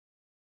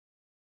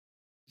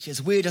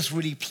We're just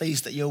really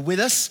pleased that you're with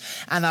us,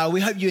 and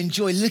we hope you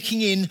enjoy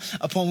looking in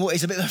upon what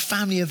is a bit of a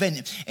family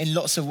event in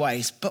lots of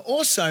ways. But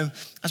also,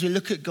 as we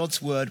look at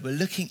God's word, we're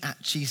looking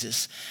at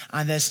Jesus,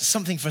 and there's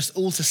something for us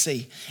all to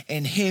see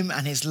in him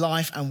and his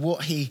life and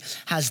what he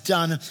has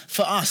done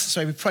for us.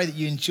 So we pray that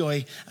you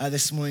enjoy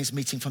this morning's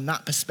meeting from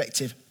that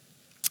perspective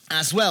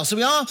as well. So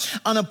we are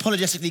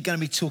unapologetically going to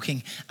be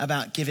talking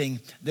about giving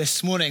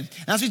this morning.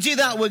 And as we do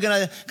that, we're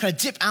going to kind of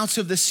dip out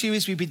of the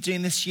series we've been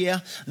doing this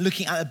year,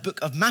 looking at the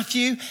book of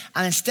Matthew,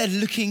 and instead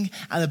looking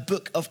at the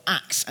book of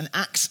Acts, and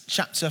Acts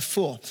chapter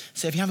 4.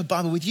 So if you have a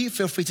Bible with you,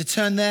 feel free to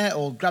turn there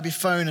or grab your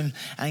phone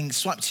and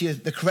swipe to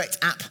the correct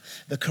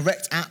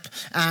app,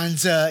 and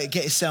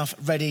get yourself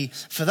ready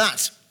for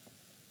that.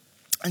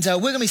 And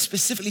we're going to be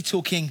specifically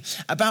talking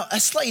about a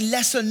slightly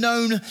lesser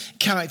known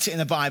character in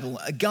the Bible,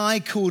 a guy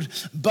called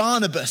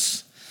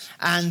Barnabas,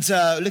 and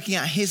looking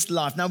at his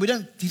life. Now, he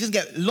doesn't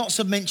get lots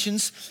of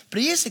mentions,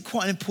 but he is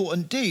quite an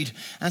important dude.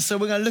 And so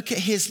we're going to look at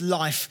his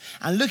life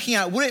and looking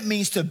at what it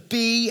means to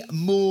be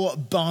more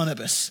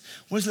Barnabas.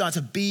 What is it like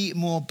to be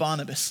more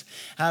Barnabas?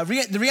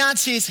 The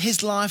reality is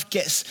his life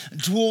gets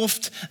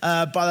dwarfed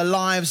by the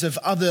lives of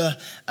other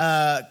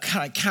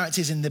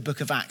characters in the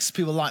book of Acts,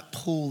 people like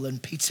Paul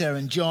and Peter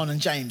and John and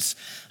James.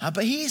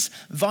 But he's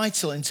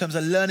vital in terms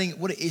of learning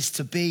what it is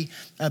to be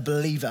a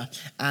believer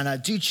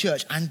and do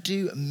church and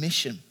do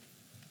mission.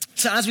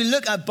 So as we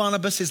look at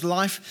Barnabas'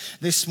 life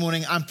this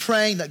morning, I'm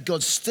praying that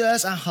God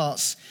stirs our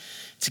hearts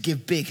to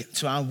give big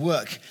to our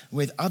work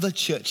with other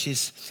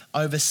churches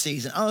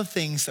overseas and other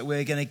things that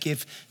we're going to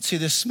give to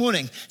this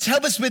morning. To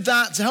help us with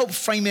that, to help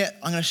frame it,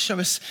 I'm going to show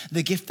us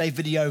the Gift Day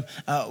video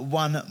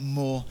one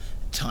more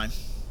time.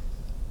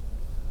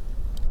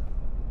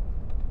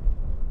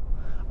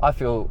 I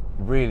feel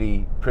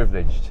really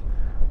privileged.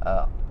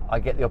 I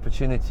get the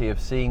opportunity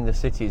of seeing the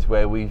cities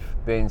where we've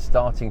been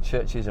starting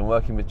churches and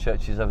working with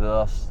churches over the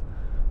last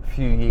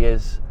few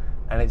years,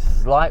 and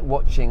it's like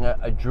watching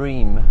a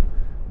dream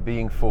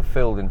being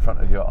fulfilled in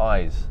front of your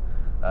eyes.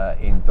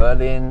 In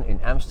Berlin, in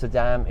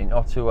Amsterdam, in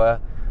Ottawa,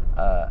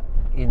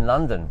 in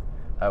London,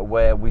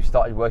 where we've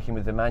started working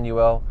with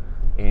Emmanuel,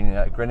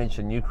 in Greenwich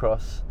and New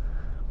Cross.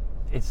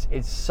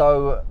 It's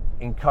so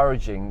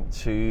encouraging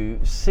to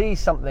see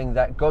something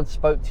that God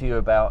spoke to you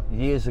about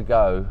years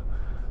ago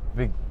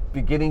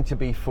beginning to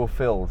be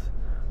fulfilled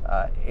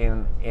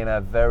in a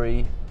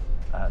very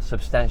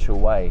substantial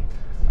way.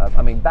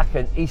 Back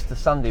on Easter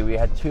Sunday, we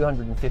had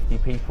 250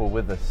 people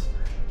with us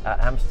at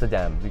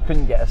Amsterdam. We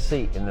couldn't get a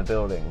seat in the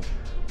building.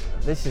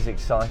 This is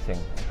exciting.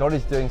 God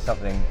is doing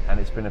something, and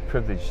it's been a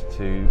privilege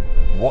to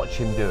watch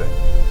him do it.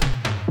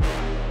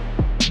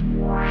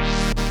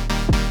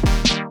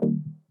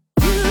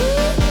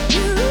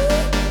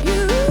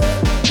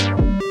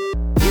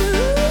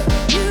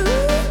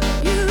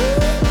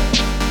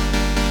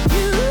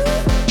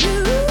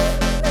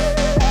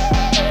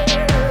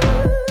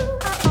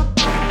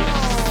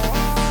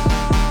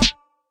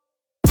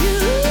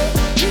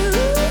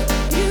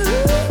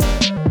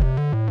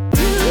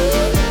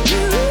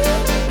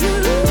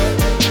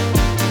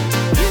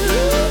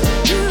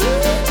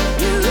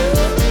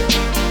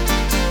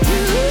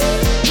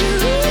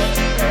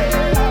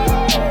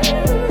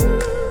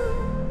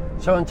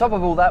 So on top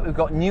of all that, we've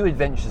got new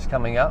adventures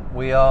coming up.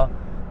 We are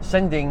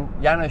sending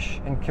Janusz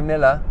and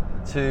Camilla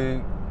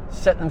to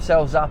set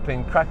themselves up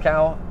in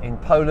Krakow, in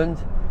Poland,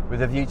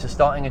 with a view to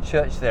starting a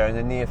church there in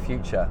the near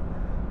future.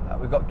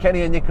 We've got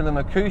Kenny and Nicola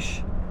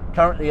McCouche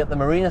currently at the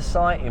Marina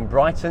site in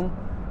Brighton,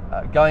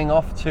 going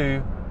off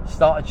to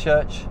start a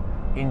church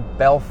in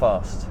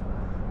Belfast.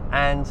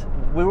 And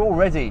we're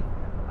already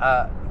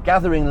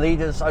gathering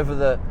leaders over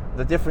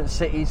the different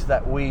cities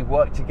that we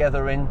work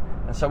together in.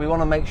 And so we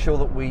want to make sure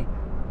that we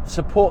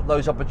support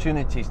those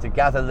opportunities to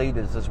gather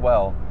leaders as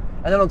well.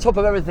 And then on top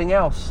of everything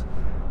else,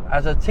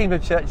 as a team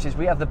of churches,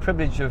 we have the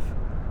privilege of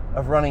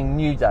running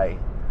New Day.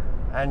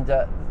 And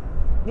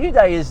New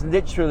Day is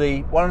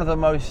literally one of the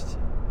most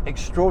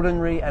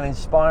extraordinary and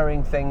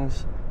inspiring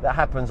things that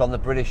happens on the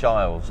British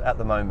Isles at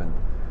the moment.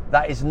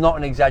 That is not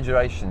an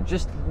exaggeration.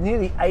 Just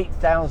nearly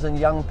 8,000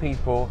 young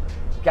people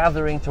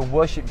gathering to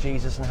worship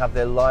Jesus and have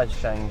their lives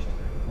changed.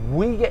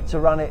 We get to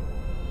run it,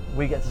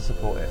 we get to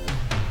support it.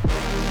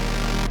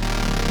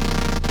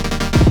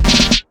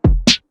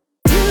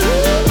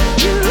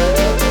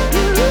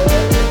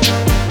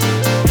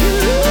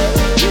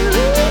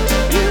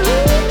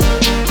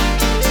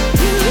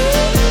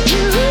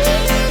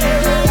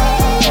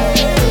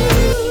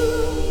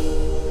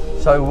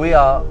 So we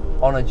are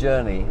on a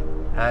journey,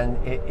 and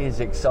it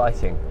is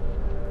exciting,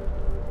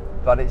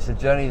 but it's a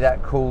journey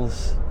that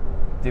calls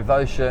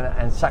devotion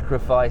and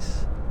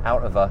sacrifice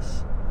out of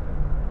us.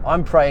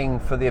 I'm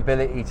praying for the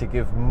ability to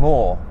give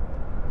more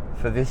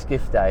for this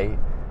gift day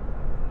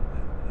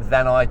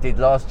than I did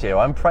last year.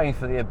 I'm praying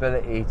for the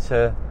ability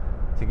to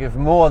give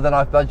more than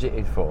I've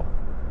budgeted for,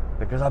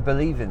 because I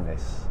believe in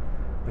this,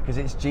 because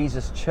it's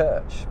Jesus'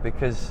 church,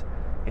 because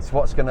it's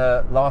what's going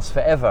to last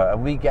forever,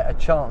 and we get a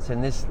chance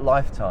in this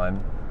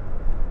lifetime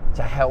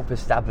to help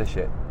establish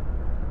it.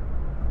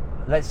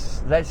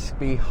 Let's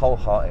be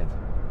wholehearted.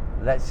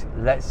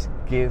 let's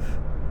give,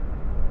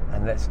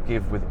 and let's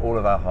give with all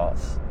of our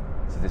hearts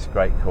to this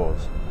great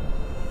cause.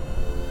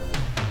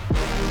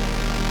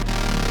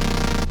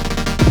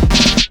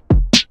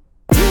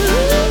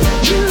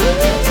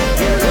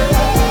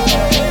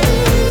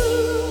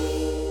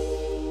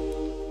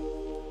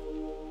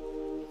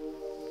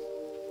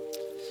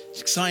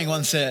 Exciting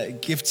one to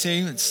give to.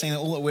 It's something that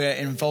all that we're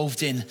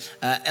involved in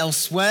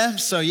elsewhere.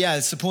 So yeah,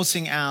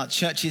 supporting our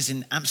churches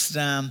in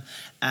Amsterdam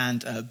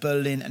and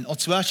Berlin and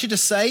Ottawa. I should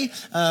just say,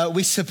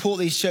 we support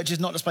these churches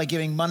not just by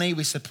giving money,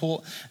 we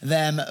support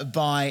them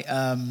by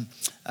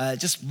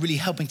just really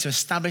helping to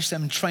establish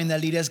them, train their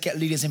leaders, get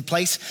leaders in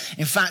place.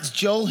 In fact,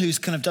 Joel, who's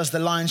kind of does the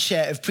lion's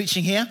share of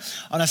preaching here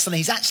on a Sunday,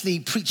 he's actually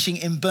preaching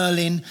in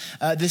Berlin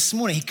this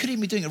morning. He could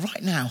even be doing it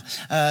right now.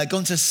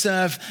 Gone to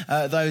serve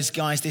those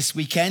guys this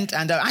weekend.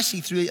 And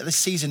actually through this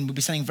season, we'll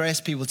be sending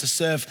various people to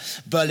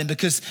serve Berlin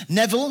because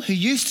Neville, who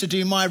used to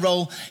do my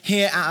role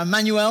here at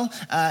Emmanuel,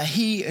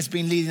 he has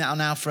been leading that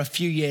now for a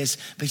few years,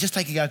 but he's just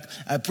taking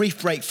a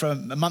brief break for a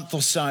month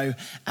or so.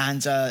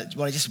 And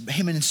just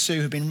him and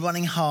Sue have been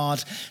running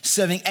hard,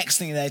 serving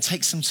excellently there.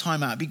 Take some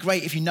time out. It'd be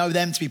great if you know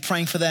them to be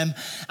praying for them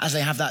as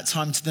they have that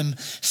time to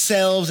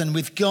themselves and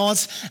with God,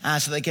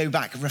 so they go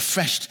back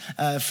refreshed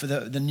for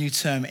the new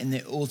term in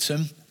the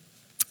autumn.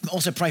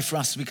 Also pray for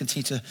us as we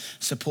continue to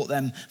support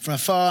them from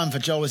afar, and for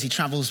Joel as he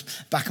travels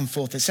back and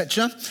forth,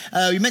 etc.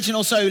 We mentioned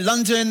also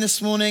London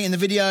this morning in the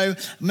video.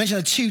 We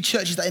mentioned the 2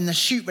 churches that are in the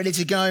chute ready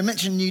to go. We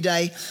mentioned New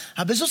Day.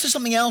 But there's also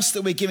something else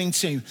that we're giving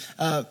to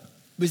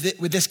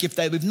with this gift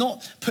day we've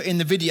not put in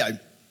the video.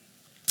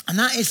 And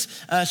that is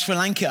Sri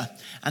Lanka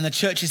and the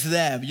churches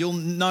there. You'll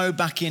know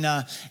back in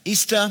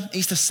Easter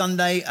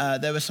Sunday,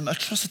 there were some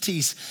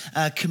atrocities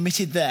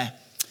committed there.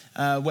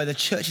 Where the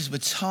churches were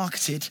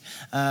targeted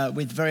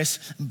with various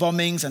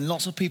bombings and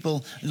lots of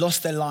people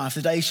lost their life.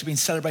 The day she'd been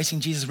celebrating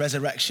Jesus'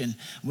 resurrection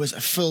was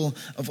full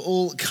of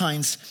all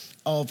kinds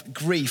of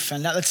grief.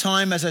 And at the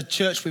time, as a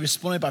church, we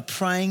responded by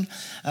praying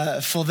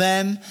for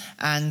them.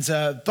 And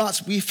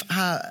but we've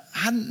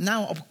hadn't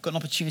now got an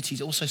opportunity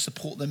to also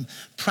support them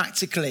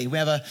practically. We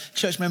have a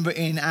church member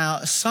in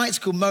our site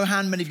called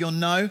Mohan. Many of you all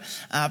know,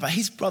 but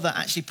his brother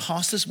actually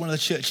pastors one of the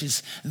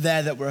churches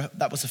there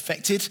that was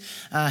affected.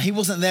 He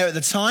wasn't there at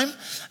the time,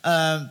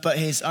 but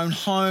his own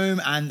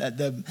home and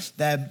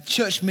their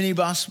church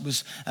minibus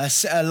was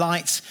set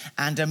alight,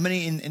 and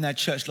many in their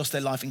church lost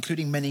their life,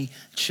 including many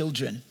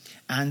children.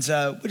 And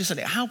we just said,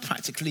 how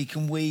practically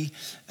can we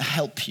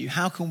help you?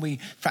 How can we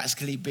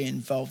practically be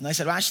involved? And they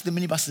said, well, actually,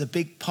 the minibus is a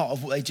big part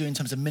of what they do in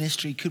terms of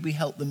ministry. Could we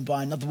help them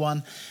buy another one?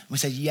 And we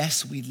said,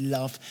 yes, we'd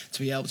love to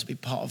be able to be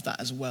part of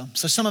that as well.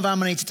 So some of our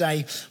money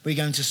today, we're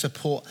going to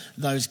support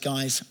those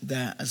guys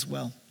there as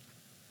well.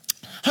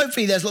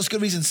 Hopefully there's lots of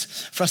good reasons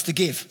for us to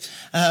give.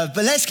 But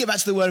let's get back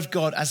to the word of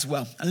God as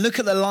well and look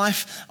at the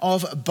life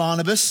of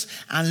Barnabas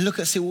and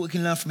see what we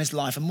can learn from his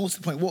life. And more to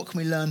the point, what can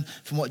we learn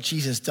from what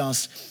Jesus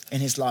does in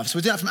his life? So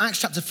we'll do that from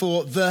Acts chapter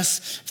 4,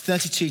 verse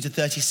 32 to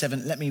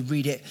 37. Let me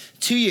read it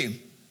to you.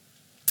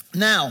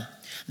 Now,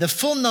 the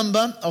full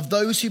number of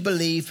those who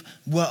believe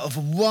were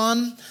of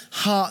one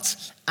heart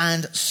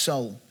and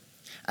soul.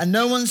 And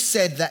no one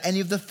said that any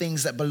of the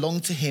things that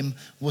belonged to him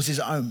was his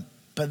own,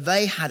 but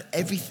they had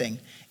everything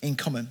in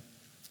common.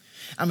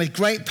 And with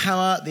great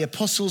power, the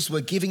apostles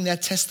were giving their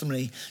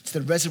testimony to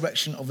the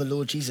resurrection of the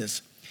Lord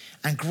Jesus.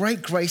 And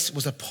great grace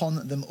was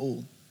upon them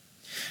all.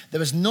 There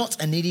was not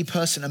a needy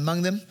person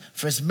among them,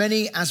 for as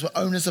many as were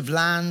owners of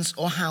lands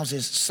or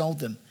houses sold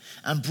them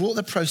and brought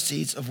the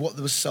proceeds of what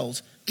was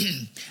sold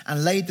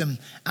and laid them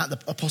at the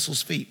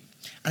apostles' feet.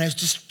 And it was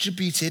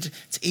distributed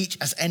to each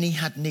as any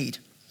had need.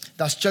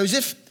 Thus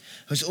Joseph,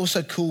 who was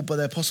also called by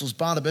the apostles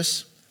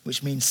Barnabas,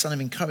 which means son of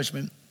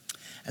encouragement,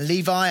 and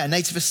Levi, a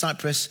native of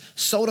Cyprus,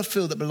 sold a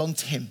field that belonged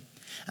to him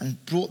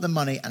and brought the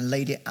money and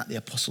laid it at the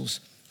apostles'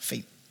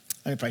 feet.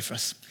 Let me pray for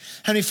us.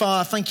 Heavenly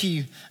Father, thank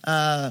you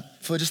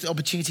for just the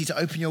opportunity to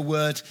open your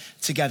word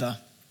together.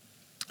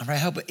 I pray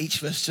help each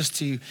of us just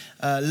to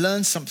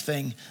learn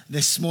something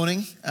this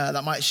morning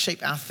that might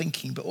shape our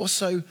thinking, but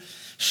also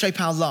shape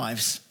our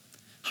lives.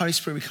 Holy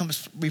Spirit,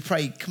 we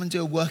pray, come and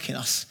do a work in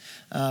us,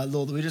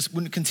 Lord, that we just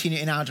wouldn't continue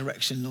in our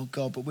direction, Lord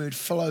God, but we would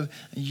follow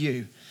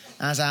you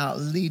as our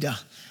leader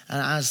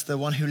and as the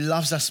one who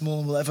loves us more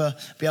than we'll ever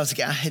be able to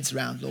get our heads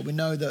around, Lord. We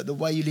know that the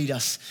way you lead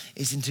us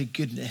is into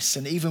goodness,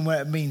 and even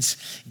where it means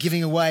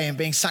giving away and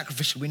being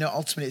sacrificial, we know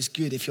ultimately it's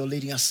good if you're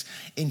leading us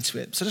into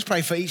it. So just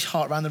pray for each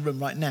heart around the room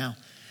right now,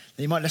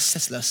 that you might just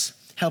settle us.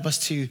 Help us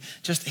to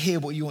just hear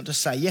what you want to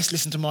say. Yes,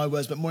 listen to my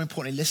words, but more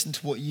importantly, listen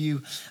to what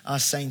you are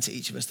saying to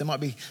each of us. There might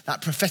be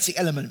that prophetic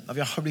element of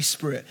your Holy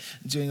Spirit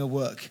doing a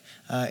work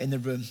in the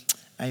room.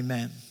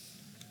 Amen.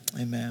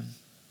 Amen.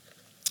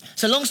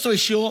 So long story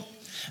short,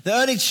 the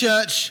early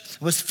church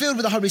was filled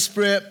with the Holy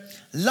Spirit,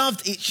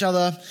 loved each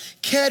other,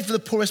 cared for the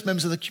poorest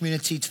members of the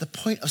community to the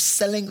point of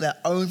selling their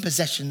own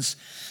possessions.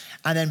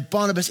 And then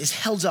Barnabas is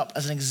held up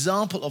as an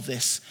example of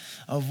this,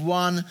 of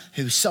one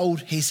who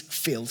sold his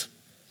field.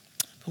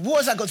 But what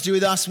has that got to do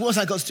with us? What has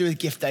that got to do with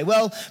Gift Day?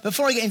 Well,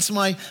 before I get into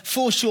my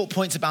 4 short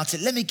points about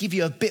it, let me give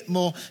you a bit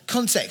more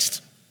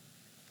context.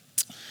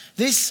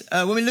 This,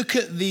 when we look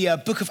at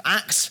the book of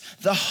Acts,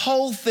 the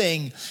whole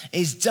thing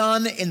is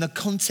done in the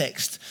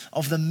context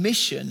of the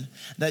mission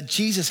that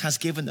Jesus has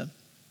given them.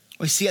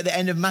 We see at the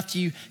end of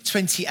Matthew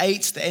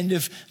 28, the end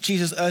of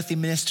Jesus' earthly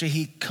ministry,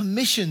 he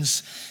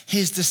commissions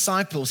his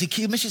disciples. He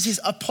commissions his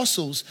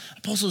apostles.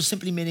 Apostles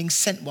simply meaning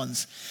sent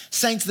ones,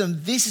 saying to them,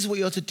 this is what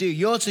you're to do.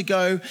 You're to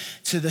go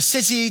to the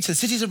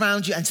cities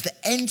around you and to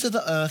the ends of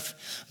the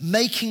earth,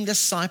 making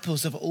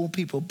disciples of all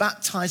people,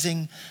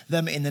 baptizing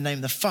them in the name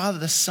of the Father,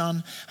 the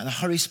Son, and the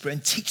Holy Spirit,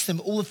 and teach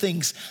them all the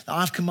things that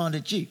I've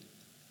commanded you.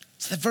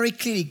 So they're very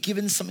clearly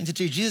given something to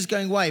do. Jesus is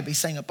going away, but he's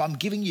saying, I'm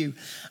giving you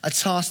a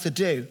task to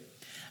do.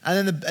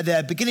 And then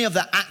the beginning of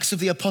the Acts of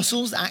the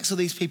Apostles, the Acts of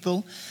these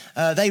people,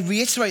 they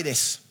reiterate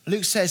this.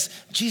 Luke says,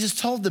 Jesus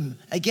told them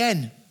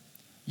again,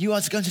 you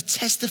are going to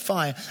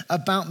testify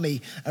about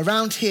me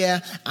around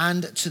here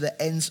and to the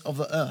ends of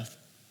the earth.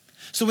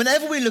 So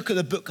whenever we look at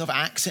the book of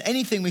Acts and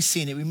anything we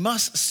see in it, we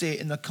must see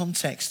it in the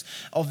context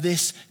of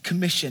this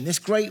commission, this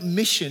great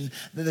mission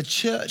that the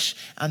church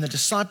and the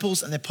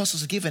disciples and the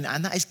apostles are given,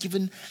 and that is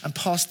given and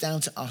passed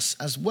down to us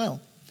as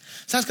well.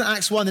 So that's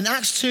Acts 1. In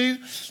Acts 2,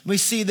 we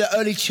see the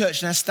early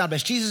church now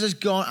established. Jesus is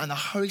gone and the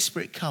Holy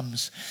Spirit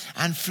comes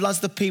and floods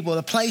the people.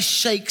 The place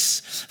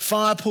shakes,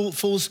 fire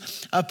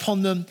falls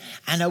upon them.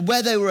 And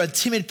where they were a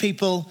timid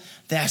people,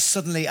 they are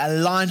suddenly a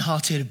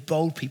lion-hearted,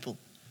 bold people,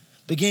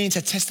 beginning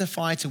to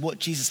testify to what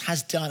Jesus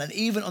has done. And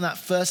even on that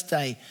first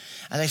day,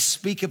 as they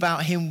speak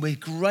about him with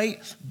great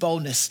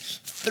boldness,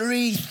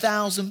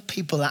 3,000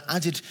 people are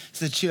added to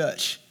the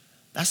church.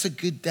 That's a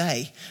good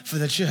day for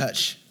the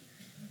church.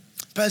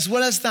 But as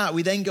well as that,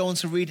 we then go on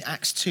to read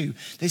Acts 2,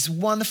 this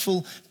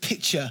wonderful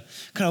picture,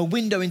 kind of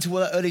window into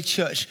what the early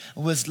church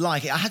was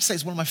like. I had to say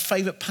it's one of my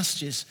favorite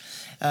passages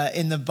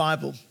in the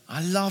Bible.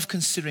 I love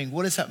considering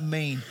what does that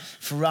mean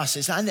for us.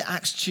 It's in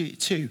Acts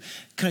 2,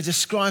 kind of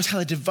describes how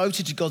they're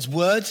devoted to God's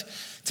word,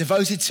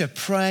 devoted to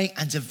praying,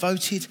 and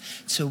devoted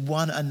to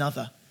one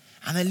another.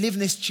 And they live in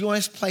this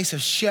joyous place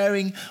of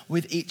sharing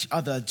with each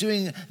other,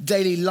 doing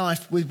daily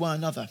life with one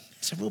another.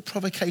 It's a real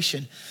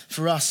provocation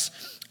for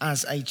us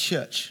as a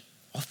church.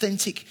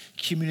 Authentic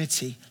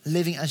community,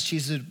 living as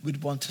Jesus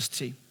would want us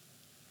to.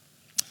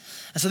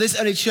 And so this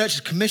early church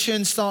is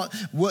commissioned, start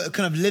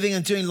kind of living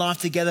and doing life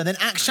together. And then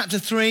Acts chapter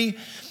 3,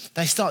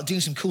 they start doing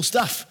some cool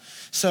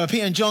stuff. So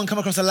Peter and John come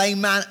across a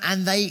lame man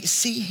and they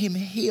see him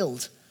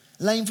healed.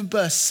 Lame from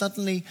birth,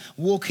 suddenly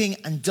walking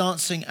and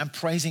dancing and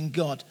praising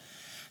God.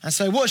 And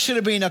so what should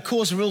have been a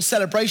cause of real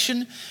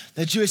celebration,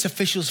 the Jewish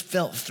officials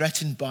felt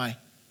threatened by.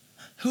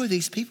 Who are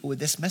these people with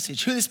this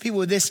message? Who are these people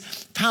with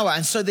this power?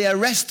 And so they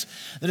arrest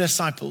the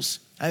disciples.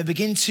 And they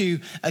begin to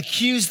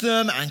accuse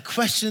them and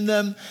question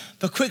them,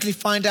 but quickly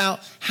find out,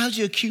 how do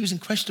you accuse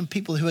and question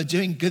people who are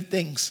doing good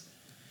things?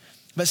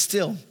 But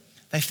still,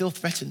 they feel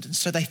threatened. And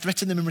so they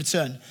threaten them in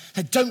return.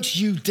 Said, don't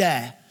you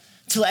dare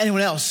tell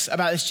anyone else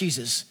about this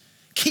Jesus.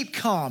 Keep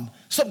calm.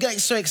 Stop getting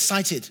so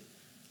excited.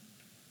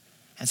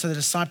 And so the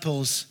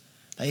disciples,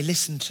 they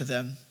listen to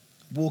them,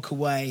 walk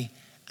away,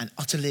 and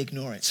utterly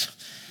ignore it.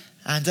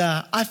 And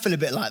I feel a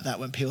bit like that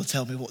when people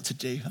tell me what to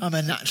do. I'm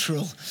a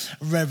natural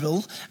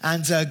rebel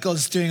and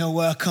God's doing a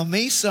work on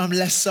me, so I'm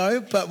less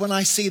so. But when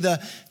I see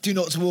the do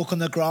not walk on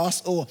the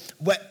grass or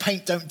wet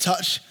paint don't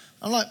touch,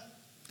 I'm like,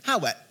 how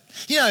wet?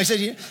 You know, so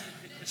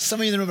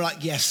some of you in the room are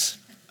like, yes,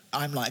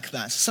 I'm like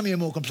that. Some of you are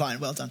more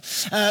compliant, well done.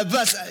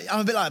 But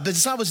I'm a bit like, the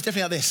disciples are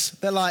definitely like this.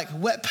 They're like,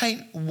 wet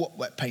paint? What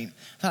wet paint?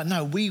 They're like,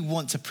 no, we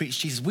want to preach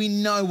Jesus. We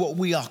know what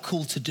we are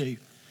called to do.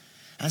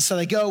 And so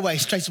they go away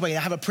straight away. They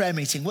have a prayer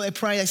meeting. What they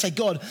pray, they say,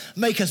 God,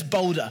 make us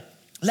bolder.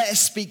 Let us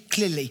speak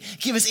clearly.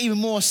 Give us even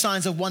more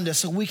signs of wonder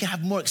so we can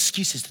have more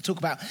excuses to talk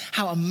about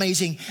how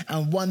amazing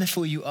and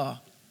wonderful you are.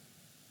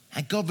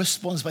 And God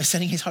responds by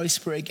sending his Holy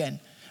Spirit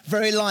again.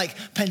 Very like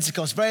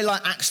Pentecost, very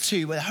like Acts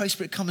 2, where the Holy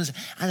Spirit comes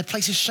and the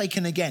place is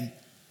shaken again.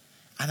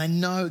 And they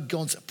know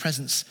God's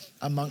presence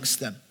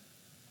amongst them.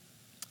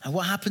 And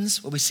what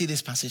happens? Well, we see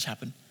this passage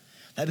happen.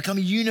 They become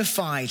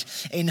unified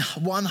in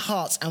one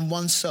heart and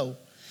one soul.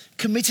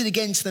 Committed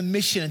again to the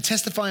mission and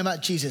testifying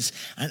about Jesus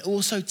and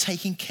also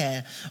taking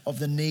care of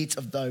the needs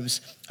of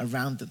those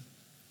around them.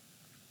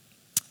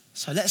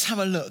 So let's have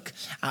a look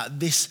at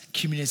this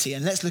community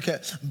and let's look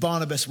at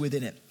Barnabas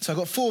within it. So I've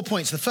got 4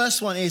 points. The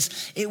first one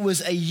is it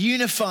was a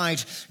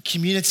unified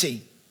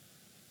community.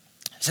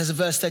 It says in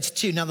verse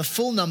 32, now the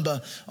full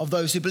number of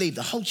those who believed,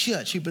 the whole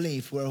church who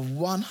believed, were of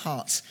one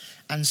heart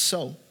and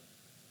soul.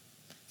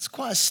 It's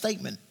quite a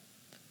statement.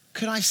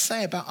 Could I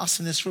say about us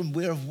in this room,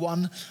 we're of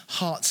one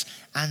heart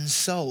and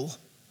soul?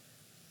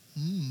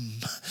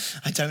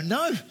 I don't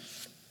know.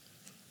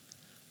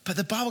 But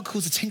the Bible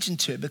calls attention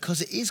to it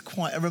because it is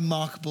quite a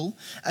remarkable,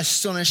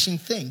 astonishing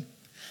thing.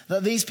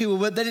 That these people,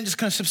 they didn't just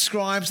kind of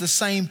subscribe to the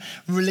same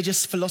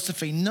religious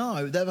philosophy.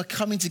 No, they were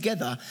coming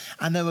together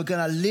and they were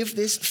going to live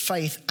this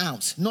faith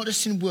out, not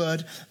just in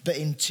word, but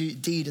in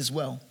deed as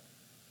well.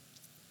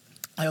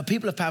 Are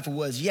people of powerful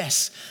words?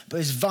 Yes, but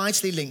it's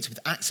vitally linked with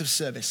acts of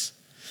service.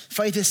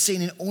 Faith is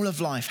seen in all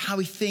of life, how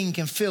we think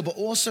and feel, but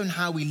also in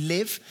how we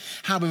live,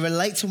 how we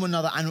relate to one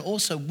another, and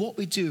also what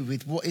we do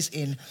with what is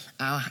in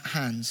our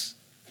hands.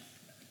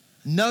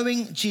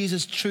 Knowing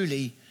Jesus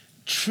truly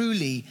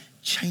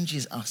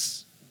changes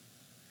us.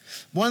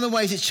 One of the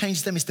ways it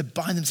changes them is to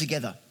bind them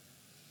together.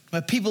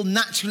 Where people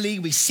naturally,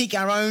 we seek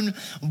our own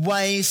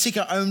ways, seek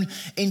our own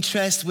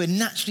interests. We're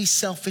naturally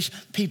selfish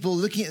people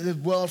looking at the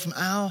world from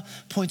our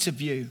point of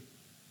view.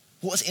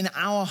 What's in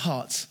our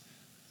hearts?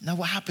 Now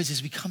what happens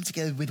is we come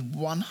together with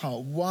one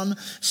heart, one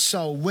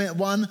soul,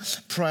 one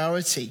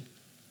priority.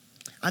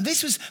 And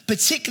this was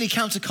particularly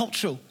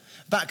countercultural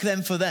back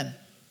then for them.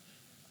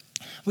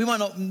 We might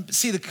not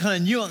see the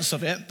kind of nuance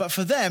of it, but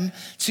for them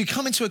to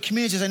come into a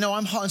community and say, no,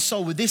 I'm heart and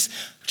soul with this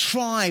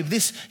tribe,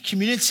 this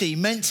community,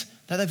 meant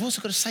that they've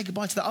also got to say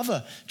goodbye to the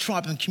other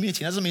tribe and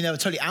community. It doesn't mean they were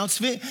totally out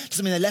of it. It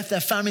doesn't mean they left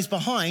their families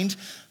behind.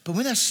 But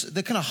when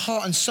they're kind of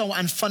heart and soul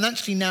and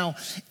financially now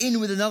in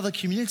with another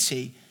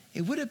community,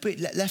 it would have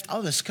left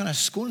others kind of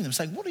scorning them,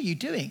 saying, what are you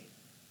doing?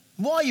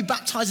 Why are you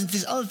baptized into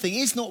this other thing?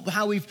 It's not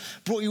how we've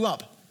brought you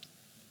up.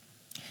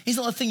 It's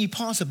not a thing you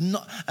pass of,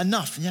 not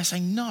enough. And they're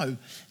saying, no,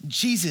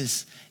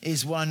 Jesus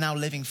is what I'm now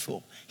living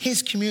for.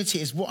 His community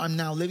is what I'm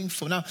now living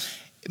for. Now,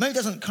 it maybe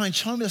doesn't kind of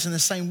chime with us in the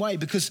same way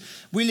because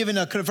we live in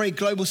a kind of very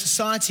global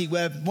society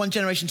where one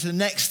generation to the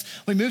next,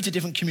 we move to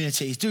different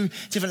communities, do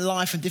different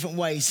life in different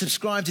ways,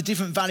 subscribe to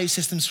different value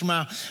systems from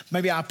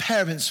our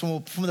parents,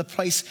 from the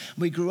place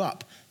we grew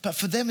up. But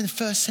for them in the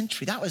first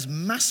century, that was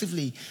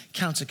massively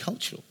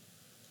countercultural.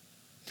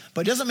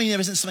 But it doesn't mean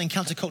there isn't something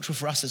countercultural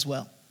for us as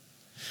well.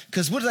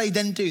 Because what do they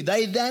then do?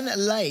 They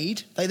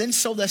then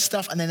sold their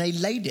stuff and then they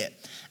laid it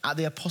at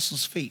the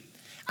apostles' feet,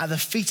 at the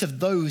feet of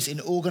those in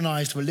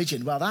organized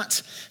religion. Well,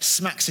 that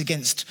smacks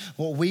against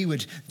what we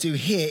would do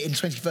here in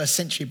 21st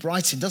century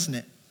Brighton, doesn't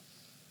it?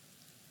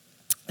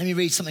 Let me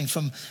read something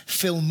from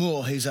Phil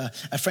Moore, who's a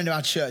friend of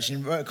our church, and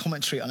he wrote a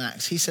commentary on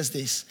Acts. He says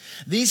this: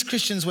 these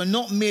Christians were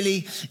not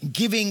merely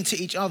giving to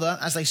each other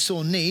as they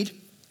saw need.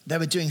 They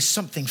were doing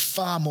something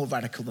far more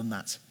radical than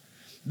that.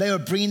 They were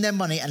bringing their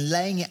money and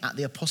laying it at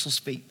the apostles'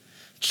 feet,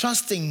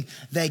 trusting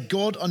their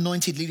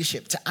God-anointed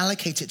leadership to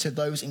allocate it to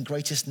those in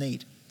greatest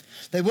need.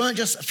 They weren't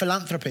just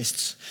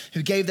philanthropists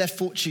who gave their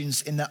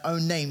fortunes in their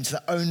own name to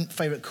their own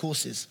favorite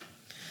causes.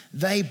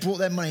 They brought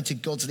their money to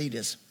God's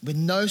leaders with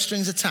no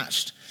strings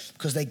attached,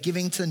 because their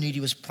giving to the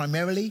needy was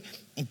primarily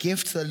a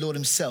gift to the Lord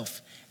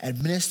himself,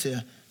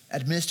 administered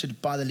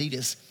by the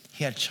leaders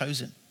he had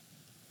chosen.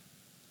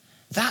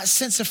 That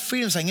sense of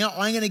freedom, saying, you know,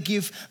 I'm going to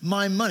give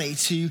my money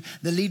to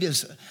the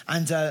leaders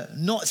and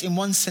not in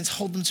one sense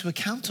hold them to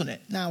account on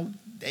it. Now,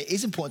 it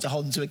is important to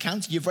hold them to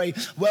account. You're very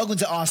welcome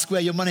to ask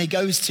where your money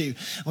goes to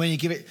when you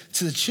give it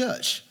to the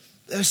church.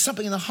 There was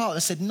something in the heart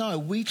that said, no,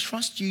 we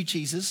trust you,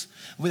 Jesus,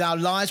 with our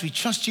lives. We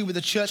trust you with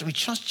the church. And we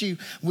trust you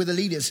with the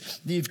leaders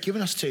that you've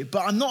given us to.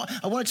 But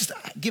I want to just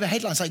give a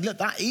headline saying, look,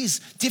 that is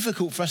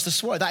difficult for us to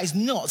swallow. That is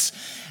not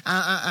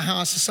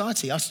our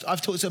society.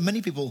 I've talked to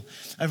many people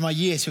over my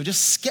years who are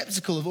just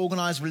skeptical of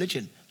organized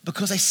religion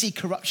because they see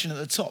corruption at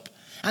the top.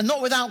 And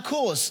not without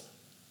cause.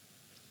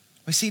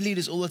 We see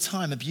leaders all the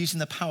time abusing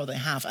the power they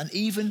have. And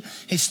even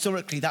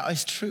historically, that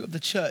is true of the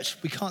church.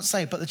 We can't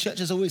say, but the church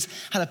has always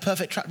had a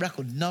perfect track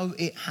record. No,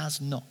 it has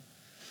not.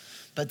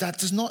 But that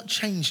does not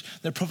change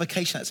the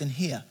provocation that's in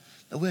here,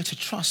 that we're to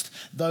trust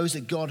those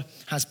that God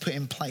has put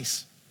in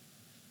place.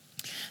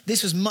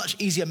 This was much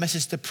easier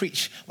message to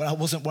preach when I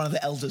wasn't one of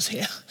the elders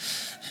here.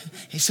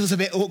 It feels a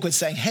bit awkward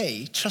saying,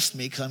 hey, trust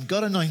me because I'm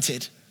God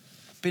anointed.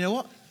 But you know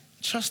what?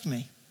 Trust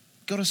me.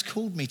 God has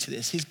called me to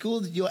this. He's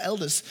called your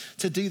elders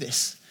to do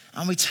this.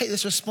 And we take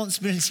this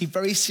responsibility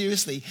very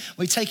seriously.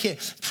 We take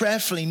it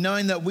prayerfully,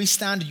 knowing that we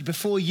stand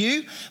before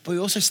you, but we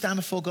also stand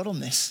before God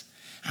on this.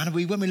 And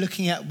when we're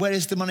looking at where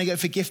does the money go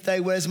for gift day,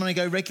 where does the money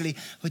go regularly,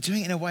 we're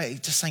doing it in a way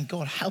just saying,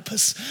 God, help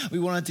us. We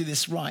want to do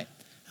this right.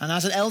 And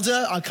as an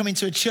elder, I come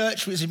into a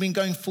church which has been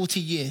going 40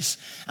 years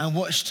and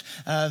watched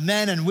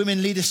men and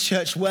women lead this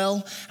church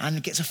well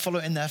and get to follow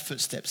in their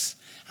footsteps.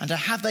 And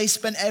have they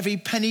spent every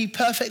penny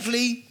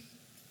perfectly?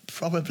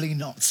 Probably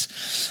not.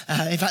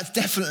 In fact,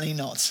 definitely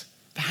not.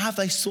 But have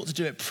they sought to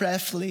do it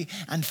prayerfully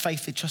and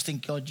faithfully,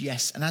 trusting God?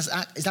 Yes. And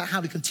is that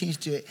how we continue to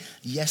do it?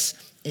 Yes,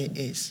 it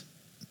is.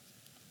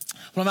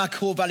 One of our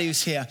core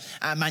values here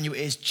at Emmanuel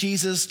is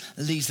Jesus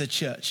leads the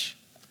church.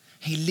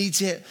 He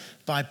leads it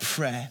by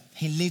prayer.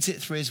 He leads it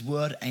through his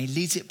word, and he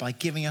leads it by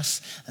giving us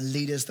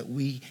leaders that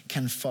we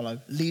can follow.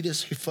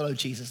 Leaders who follow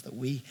Jesus that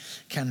we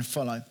can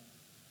follow.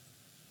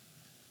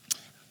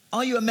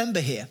 Are you a member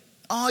here?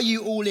 Are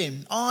you all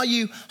in? Are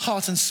you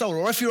heart and soul?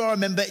 Or if you are a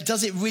member,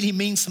 does it really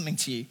mean something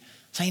to you?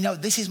 Saying, no,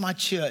 this is my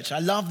church. I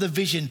love the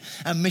vision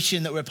and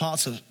mission that we're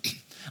part of.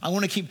 I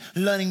want to keep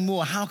learning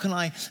more. How can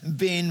I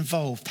be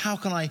involved? How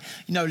can I,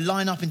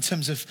 line up in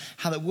terms of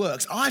how that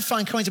works? I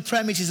find coming to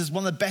prayer meetings is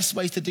one of the best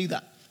ways to do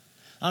that.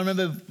 I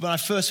remember when I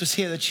first was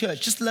here at the church,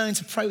 just learning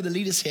to pray with the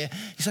leaders here,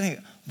 you're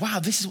saying, wow,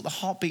 this is what the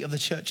heartbeat of the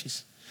church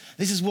is.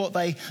 This is what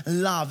they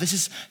love. This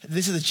is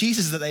the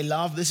Jesus that they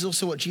love. This is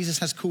also what Jesus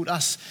has called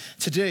us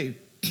to do.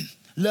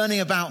 Learning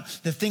about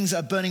the things that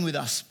are burning with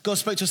us. God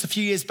spoke to us a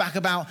few years back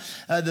about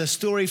the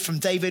story from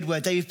David, where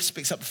David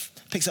picks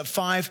up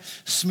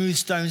 5 smooth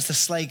stones to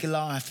slay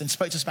Goliath, and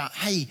spoke to us about,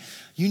 hey,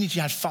 you need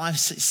to have 5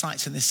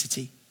 sites in this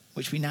city,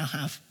 which we now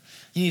have.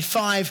 You need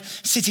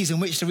 5 cities in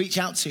which to reach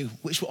out to,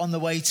 which we're on the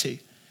way to.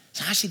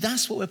 So actually,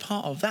 that's what we're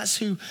part of. That's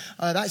who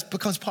that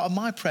becomes part of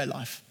my prayer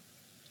life.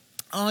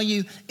 Are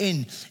you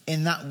in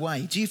that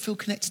way? Do you feel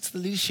connected to the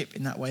leadership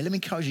in that way? Let me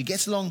encourage you,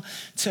 get along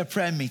to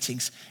prayer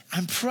meetings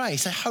and pray.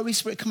 Say, Holy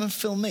Spirit, come and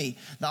fill me,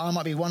 that I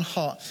might be one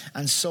heart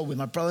and soul with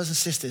my brothers and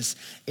sisters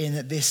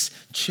in this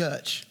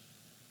church.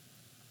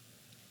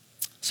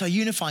 So a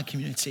unified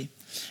community.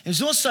 It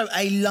was also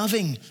a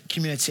loving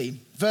community.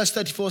 Verse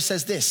 34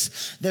 says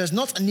this: there is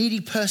not a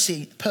needy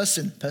person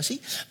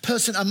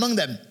among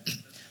them.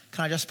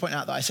 Can I just point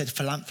out that I said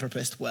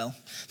philanthropist? Well,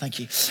 thank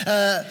you.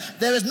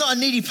 There is not a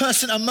needy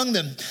person among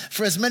them,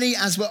 for as many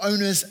as were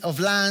owners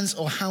of lands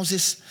or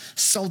houses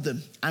sold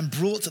them and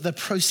brought the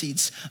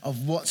proceeds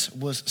of what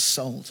was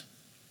sold.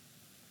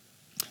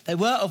 They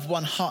were of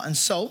one heart and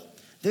soul.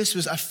 This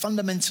was a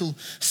fundamental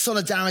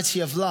solidarity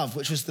of love,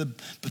 which was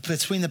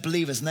between the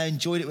believers, and they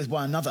enjoyed it with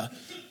one another.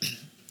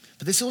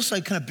 But this also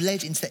kind of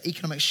bled into their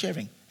economic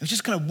sharing. It was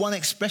just kind of one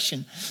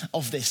expression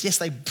of this. Yes,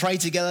 they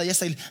prayed together. Yes,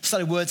 they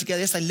studied word together.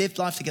 Yes, they lived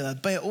life together.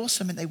 But it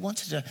also meant they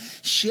wanted to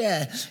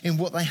share in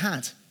what they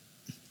had.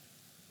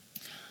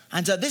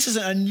 And this is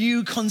a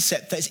new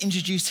concept that is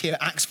introduced here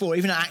at Acts 4,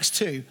 even at Acts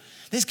 2.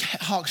 This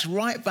harks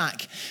right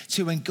back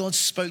to when God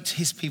spoke to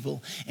his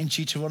people in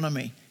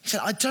Deuteronomy. He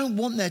said, I don't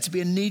want there to be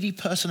a needy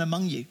person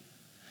among you.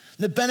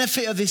 The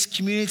benefit of this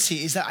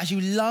community is that as you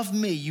love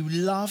me, you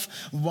love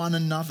one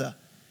another.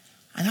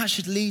 And that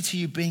should lead to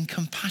you being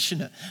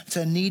compassionate to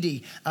the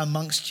needy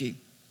amongst you.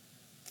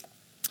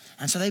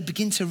 And so they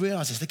begin to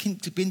realize this. They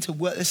begin to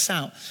work this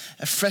out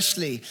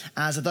freshly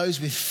as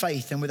those with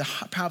faith and with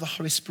the power of the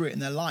Holy Spirit in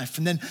their life.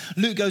 And then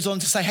Luke goes on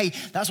to say, hey,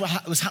 that's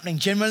what was happening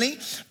generally.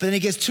 But then he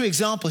gives 2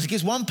 examples. He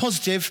gives one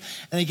positive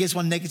and he gives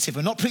one negative.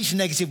 We're not preaching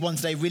negative one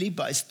today, really,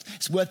 but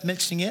it's worth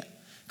mentioning it.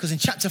 Because in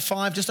chapter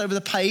 5, just over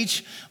the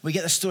page, we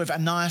get the story of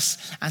Ananias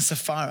and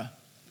Sapphira.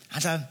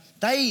 And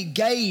they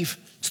gave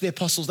to the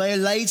apostles. They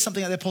laid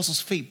something at the apostles'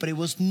 feet, but it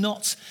was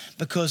not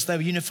because they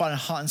were unified in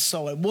heart and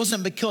soul. It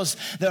wasn't because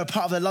they were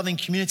part of their loving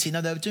community. No,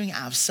 they were doing it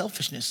out of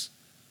selfishness.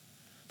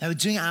 They were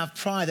doing it out of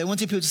pride. They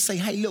wanted people to say,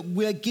 hey, look,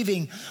 we're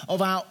giving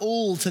of our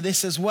all to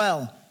this as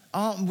well.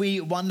 Aren't we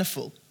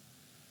wonderful?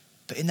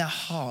 But in their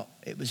heart,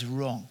 it was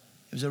wrong.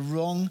 It was a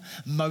wrong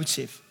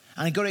motive.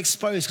 And it got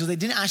exposed because they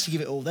didn't actually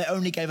give it all. They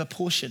only gave a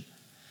portion.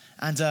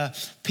 And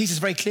Peter's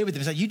very clear with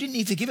them. He's like, you didn't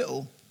need to give it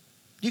all.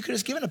 You could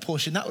have given a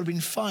portion, that would have been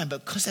fine.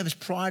 But because there was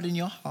pride in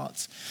your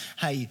hearts,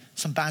 hey,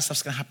 some bad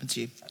stuff's going to happen to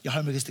you. Your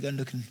homework is to go and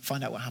look and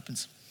find out what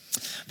happens.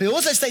 But he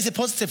also states it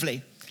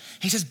positively.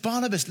 He says,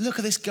 Barnabas, look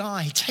at this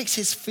guy. He takes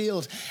his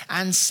field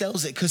and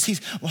sells it because he's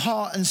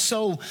heart and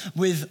soul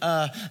with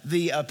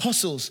the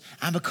apostles,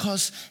 and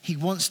because he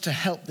wants to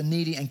help the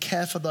needy and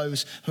care for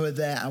those who are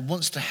there and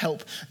wants to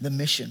help the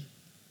mission.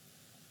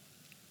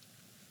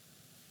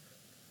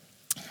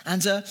 And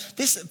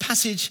this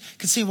passage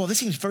can seem, well, this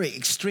seems very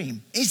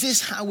extreme. Is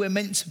this how we're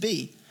meant to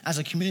be as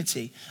a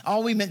community?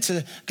 Are we meant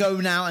to go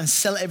now and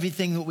sell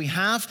everything that we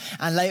have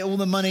and lay all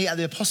the money at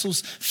the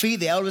apostles' feet,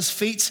 the elders'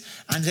 feet,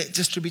 and it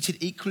distributed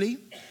equally?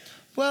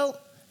 Well,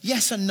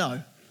 yes and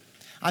no.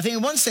 I think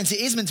in one sense it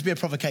is meant to be a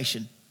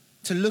provocation,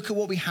 to look at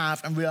what we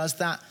have and realize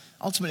that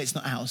ultimately it's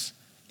not ours,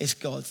 it's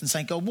God's. And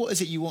saying, God, what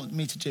is it you want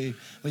me to do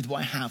with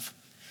what I have?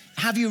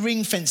 Have you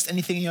ring-fenced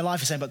anything in your life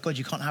and saying, but God,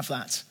 you can't have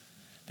that?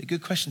 A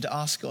good question to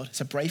ask God.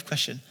 It's a brave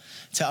question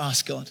to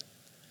ask God.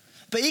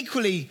 But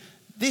equally,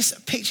 this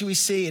picture we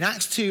see in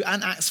Acts 2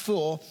 and Acts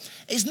 4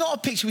 is not a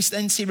picture we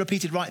then see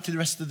repeated right through the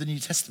rest of the New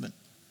Testament.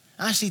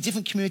 Actually,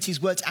 different communities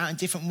worked out in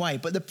different ways,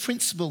 but the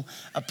principle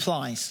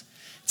applies.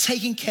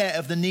 Taking care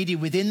of the needy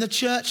within the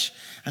church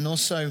and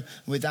also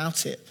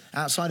without it,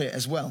 outside it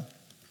as well.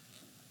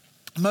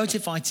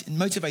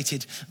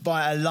 Motivated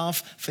by a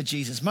love for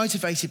Jesus,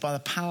 motivated by the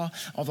power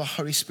of the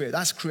Holy Spirit.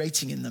 That's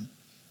creating in them.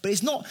 But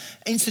it's not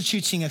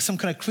instituting some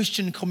kind of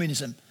Christian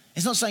communism.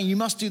 It's not saying you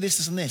must do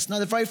this and this. No,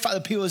 the very fact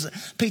that Peter was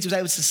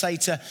able to say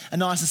to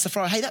Ananias and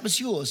Sapphira, hey, that was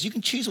yours. You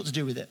can choose what to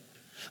do with it.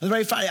 The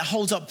very fact that it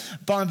holds up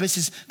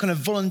Barnabas' kind of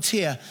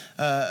volunteer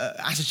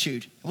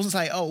attitude. It wasn't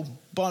saying, oh,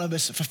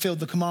 Barnabas fulfilled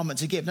the commandment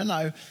to give.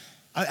 No.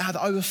 Out of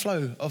the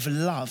overflow of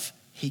love,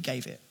 he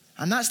gave it.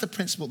 And that's the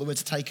principle that we're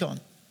to take on.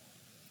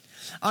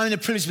 I'm in a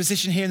privileged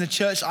position here in the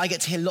church. I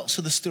get to hear lots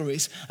of the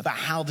stories about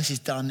how this is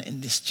done in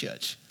this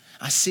church.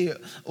 I see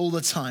it all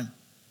the time,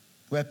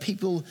 where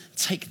people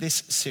take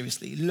this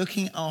seriously,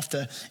 looking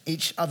after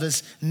each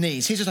other's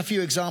needs. Here's just a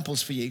few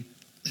examples for you.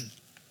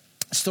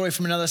 A story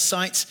from another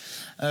site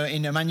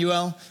in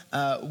Emmanuel,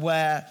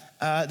 where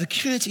the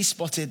community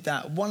spotted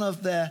that one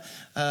of their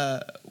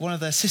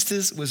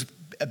sisters was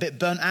a bit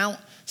burnt out.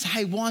 So,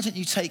 hey, why don't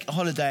you take a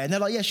holiday? And they're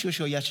like, yeah, sure,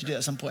 you should do it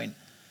at some point.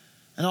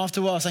 And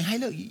after a while, saying, hey,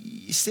 look,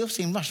 you still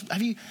seem rushed.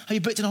 Have you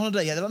booked in a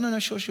holiday yet? They're like, no,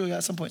 sure, yeah,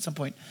 at some point.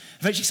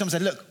 Eventually someone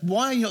said, look,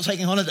 why are you not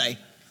taking a holiday?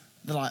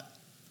 They're like,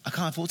 I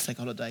can't afford to take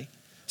a holiday.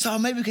 So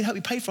maybe we can help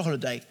you pay for a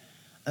holiday. And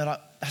they're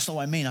like, that's not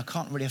what I mean. I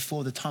can't really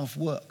afford the time off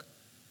work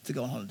to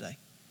go on holiday.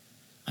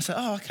 I said,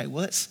 oh, okay,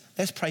 well,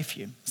 let's pray for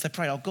you. So they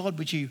prayed, oh, God,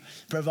 would you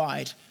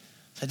provide?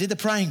 So I did the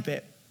praying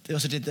bit. They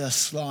also did the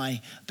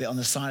sly bit on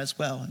the side as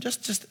well. And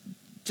just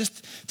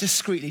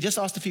discreetly, just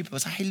asked a few people,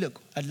 say, hey, look,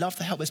 I'd love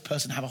to help this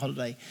person have a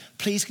holiday.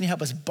 Please, can you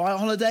help us buy a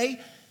holiday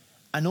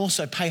and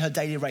also pay her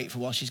daily rate for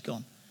while she's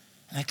gone?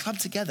 And they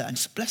clubbed together and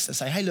just blessed her,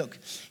 say, hey, look,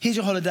 here's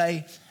your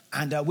holiday,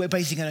 and we're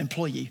basically going to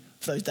employ you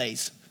for those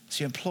days.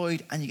 So you're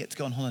employed and you get to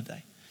go on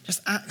holiday.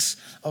 Just acts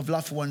of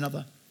love for one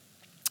another.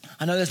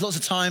 I know there's lots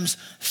of times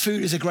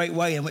food is a great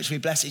way in which we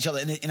bless each other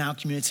in our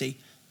community.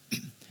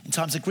 In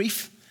times of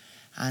grief,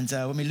 and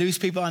when we lose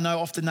people, I know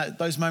often that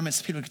those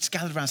moments people just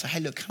gather around and say, hey,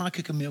 look, can I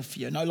cook a meal for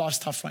you? No, life's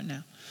tough right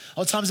now.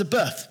 Or times of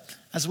birth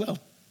as well.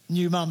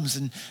 New mums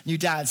and new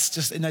dads,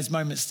 just in those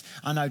moments,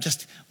 I know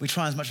just we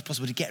try as much as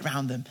possible to get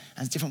around them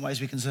and different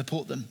ways we can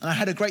support them. And I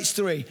had a great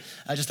story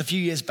just a few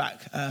years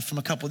back from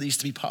a couple that used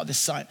to be part of this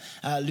site,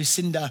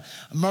 Lucinda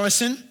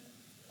Morrison.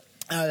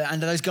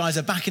 And those guys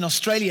are back in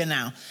Australia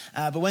now.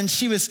 But when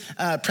she was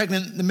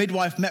pregnant, the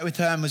midwife met with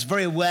her and was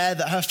very aware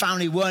that her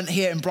family weren't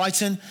here in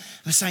Brighton.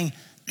 And was saying,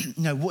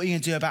 what are you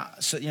going to do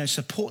about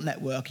support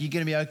network? Are you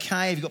going to be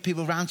okay? Have you got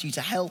people around you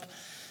to help?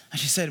 And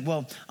she said,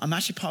 well, I'm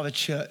actually part of a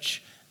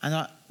church. And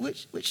I'm like,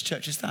 which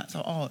church is that?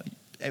 So,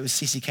 it was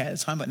CCK at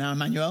the time, but now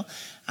Emmanuel.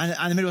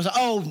 And the midwife was like,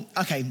 oh,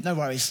 okay, no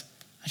worries.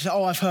 And she said,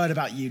 I've heard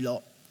about you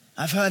lot.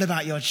 I've heard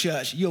about your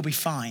church. You'll be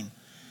fine.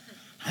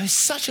 And it was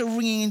such a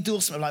ringing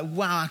endorsement of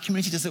wow, our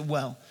community does it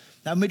well.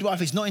 Now,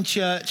 midwife is not in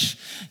church,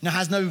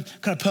 has no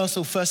kind of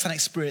personal first-hand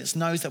experience,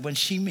 knows that when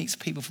she meets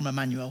people from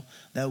Emmanuel,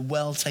 they're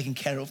well taken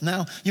care of.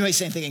 Now, you may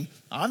say, thinking,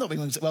 I'm not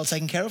being well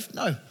taken care of.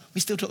 No, we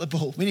still drop the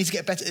ball. We need to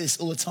get better at this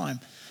all the time.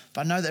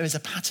 But I know there is a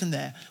pattern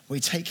there where we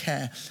take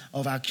care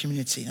of our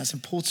community. That's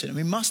important. And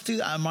we must do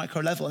that at a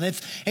micro level. And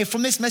if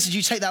from this message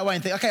you take that away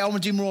and think, okay, I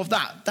want to do more of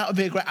that, that would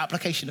be a great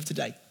application of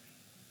today.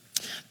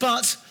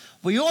 But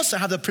we also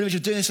have the privilege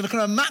of doing this on a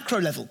kind of macro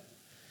level,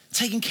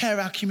 taking care of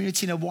our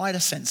community in a wider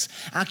sense,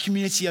 our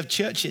community of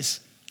churches.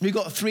 We've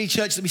got 3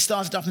 churches that we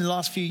started up in the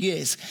last few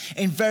years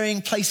in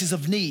varying places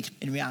of need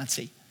in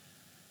reality.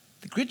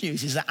 The good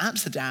news is that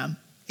Amsterdam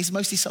is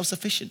mostly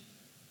self-sufficient.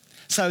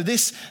 So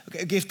this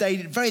gift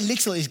aid, very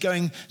little is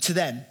going to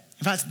them.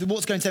 In fact,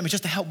 what's going to them is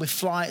just to help with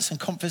flights and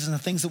conferences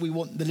and things that we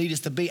want the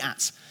leaders to be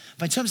at.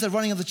 But in terms of the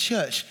running of the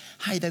church,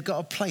 hey, they've got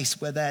a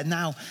place where they're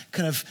now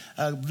kind of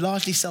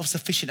largely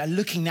self-sufficient and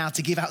looking now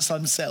to give outside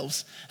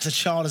themselves as a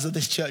child of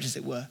this church, as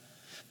it were.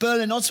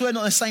 Berlin, Ottawa,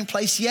 not in the same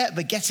place yet,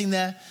 but getting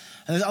there.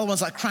 And there's other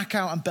ones like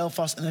Krakow and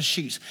Belfast and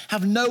Deschutes.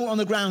 Have no one on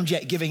the ground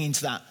yet giving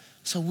into that.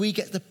 So we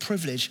get the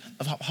privilege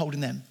of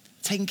upholding them,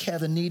 taking care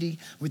of the needy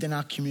within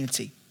our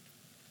community.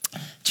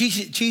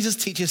 Jesus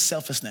teaches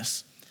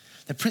selflessness,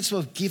 the principle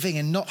of giving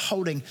and not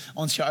holding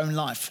onto your own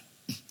life.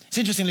 It's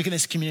interesting looking at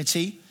this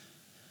community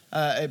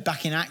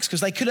back in Acts,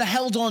 because they could have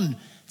held on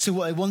to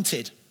what they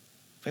wanted.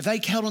 But if they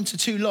held on to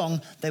too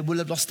long, they would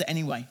have lost it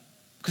anyway.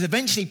 Because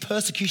eventually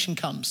persecution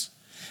comes.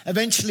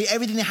 Eventually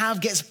everything they have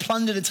gets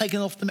plundered and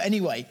taken off them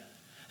anyway.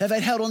 If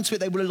they'd held on to it,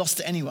 they would have lost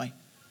it anyway.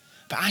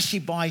 But actually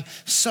by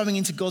sowing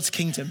into God's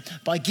kingdom,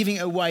 by giving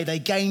it away, they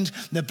gained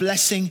the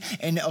blessing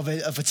of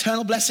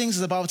eternal blessings,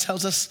 as the Bible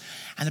tells us,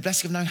 and the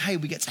blessing of knowing, hey,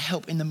 we get to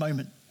help in the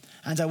moment.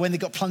 And when they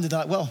got plundered, they're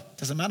like, well,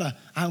 doesn't matter.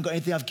 I haven't got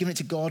anything. I've given it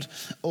to God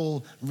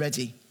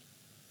already.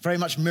 Very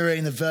much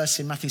mirroring the verse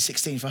in Matthew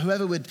 16. For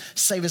whoever would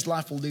save his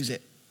life will lose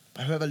it.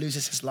 But whoever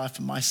loses his life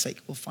for my sake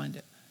will find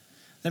it.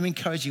 Let me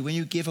encourage you, when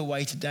you give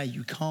away today,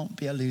 you can't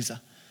be a loser.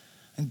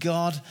 And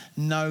God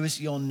knows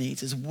your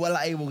needs, is well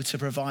able to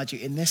provide you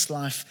in this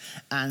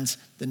life and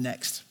the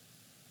next.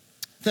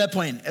 Third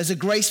point, as a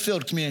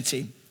grace-filled community,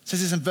 it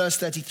says this in verse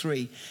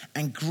 33,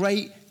 and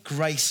great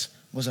grace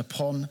was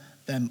upon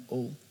them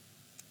all.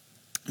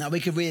 Now, we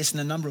could read this in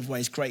a number of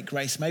ways, great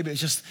grace. Maybe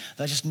it's just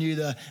they just knew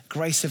the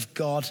grace of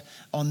God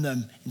on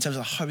them in terms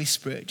of the Holy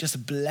Spirit,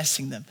 just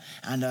blessing them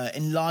and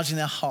enlarging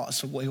their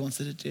hearts for what he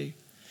wanted to do.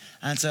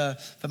 And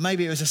but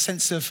maybe it was a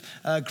sense of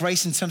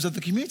grace in terms of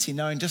the community,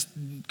 knowing just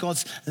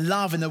God's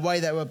love in the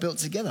way they were built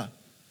together.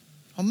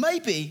 Or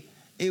maybe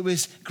it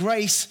was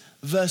grace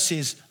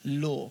versus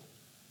law,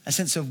 a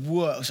sense of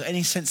works or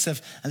any sense of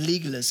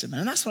legalism.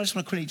 And that's what I just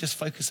want to quickly just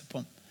focus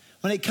upon.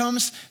 When it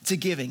comes to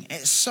giving,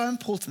 it's so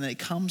important that it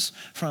comes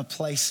from a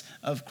place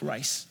of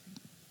grace.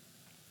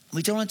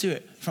 We don't want to do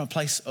it from a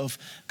place of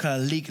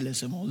kind of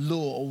legalism or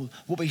law or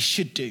what we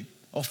should do,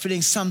 or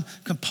feeling some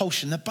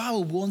compulsion. The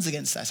Bible warns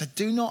against that. So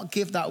do not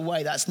give that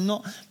away. That's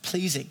not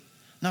pleasing.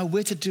 No,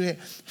 we're to do it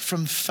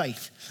from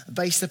faith,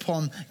 based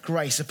upon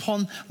grace,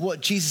 upon what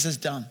Jesus has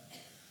done.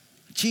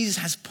 Jesus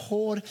has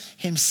poured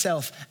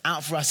himself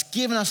out for us,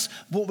 given us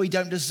what we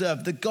don't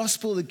deserve. The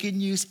gospel, the good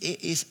news,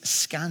 it is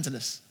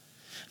scandalous.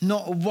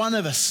 Not one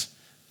of us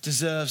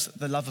deserves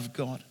the love of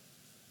God.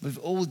 We've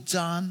all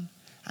done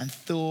and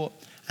thought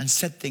and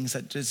said things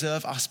that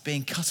deserve us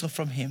being cut off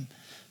from him.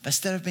 But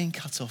instead of being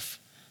cut off,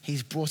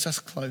 he's brought us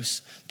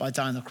close by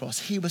dying on the cross.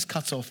 He was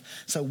cut off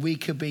so we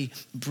could be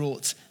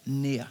brought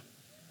near.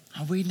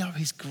 And we know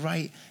his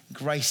great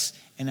grace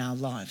in our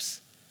lives.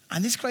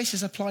 And this grace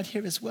is applied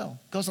here as well.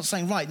 God's not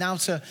saying, right, now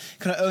to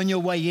kind of earn your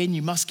way in,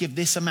 you must give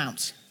this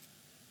amount.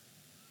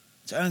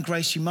 To earn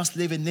grace, you must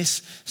live in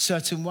this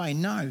certain way.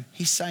 No,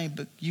 he's saying,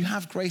 but you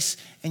have grace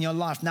in your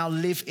life. Now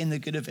live in the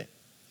good of it.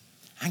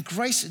 And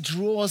grace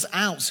draws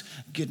out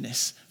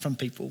goodness from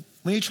people.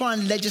 When you try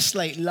and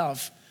legislate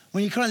love,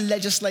 when you try and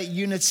legislate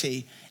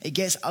unity, it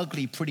gets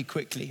ugly pretty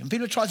quickly. And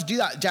people have tried to do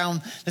that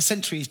down the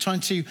centuries, trying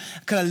to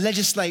kind of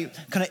legislate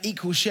kind of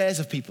equal shares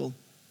of people.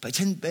 But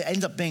it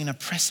ends up being an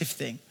oppressive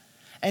thing.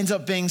 It ends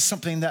up being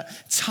something that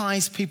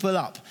ties people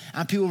up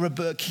and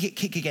people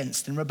kick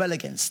against and rebel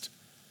against.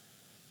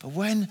 But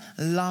when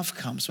love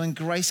comes, when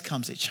grace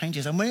comes, it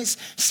changes. And when it's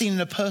seen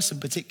in a person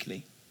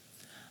particularly,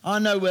 I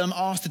know when I'm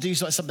asked to do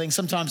something,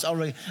 sometimes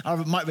I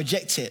might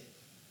reject it.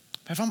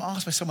 But if I'm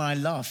asked by someone I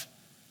love,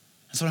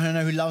 and someone I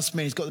know who loves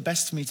me, who's got the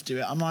best for me to do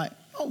it, I'm like,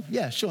 oh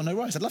yeah, sure, no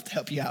worries, I'd love to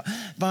help you out.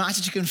 But my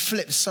attitude can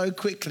flip so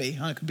quickly.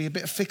 I can be a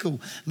bit fickle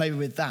maybe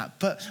with that.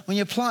 But when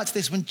you apply it to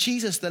this, when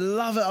Jesus, the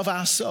lover of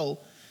our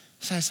soul,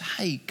 says,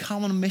 hey,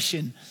 come on a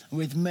mission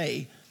with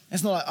me,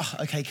 it's not like, oh,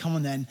 okay, come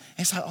on then.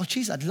 It's like, oh,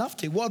 Jesus, I'd love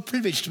to. What a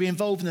privilege to be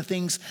involved in the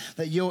things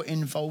that you're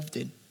involved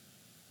in.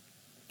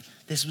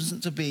 This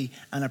wasn't to be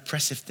an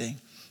oppressive thing,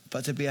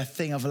 but to be a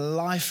thing of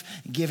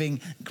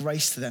life-giving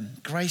grace to them,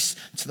 grace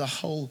to the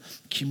whole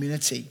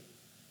community.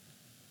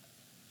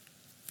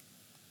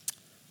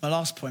 My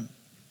last point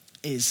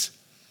is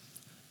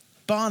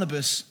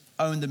Barnabas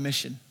owned the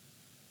mission.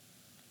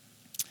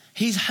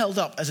 He's held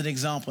up as an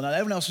example. Now,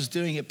 everyone else was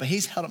doing it, but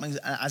he's held up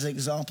as an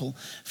example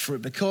for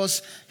it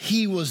because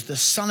he was the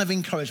son of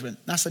encouragement.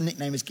 That's the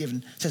nickname he's given.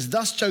 It says,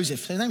 thus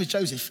Joseph, his name is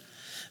Joseph,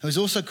 who is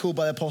also called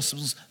by the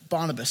apostles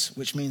Barnabas,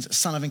 which means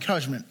son of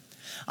encouragement.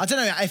 I don't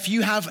know if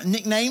you have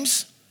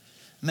nicknames.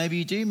 Maybe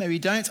you do, maybe you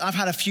don't. I've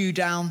had a few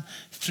down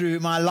through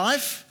my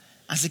life.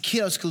 As a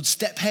kid, I was called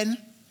Step Hen.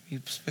 You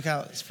spit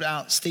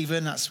out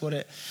Stephen, that's what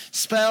it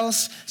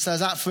spells. So I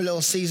was out for a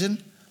little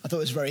season. I thought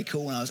it was very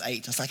cool when I was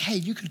 8. I was like, hey,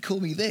 you could call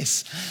me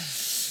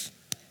this.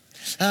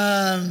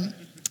 I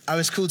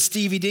was called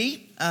Stevie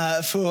D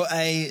for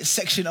a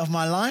section of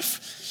my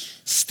life.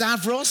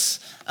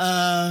 Stavros,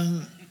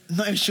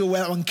 not even sure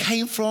where that one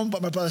came from,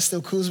 but my brother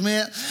still calls me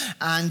it.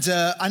 And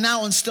I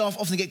now on staff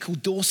often get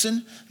called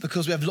Dawson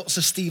because we have lots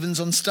of Stevens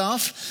on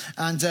staff,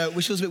 and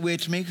which was a bit weird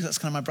to me because that's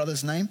kind of my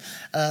brother's name.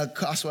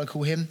 That's what I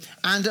call him.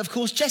 And of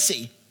course,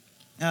 Jesse.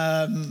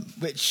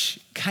 Which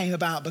came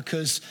about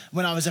because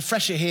when I was a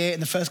fresher here, in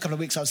the first couple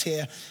of weeks I was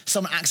here,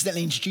 someone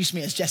accidentally introduced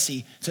me as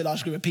Jesse to a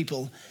large group of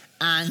people,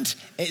 and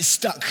it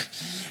stuck.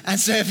 And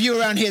so if you were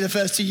around here the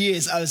first 2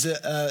 years I was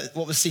at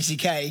what was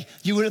CCK,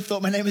 you would have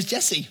thought my name was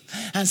Jesse.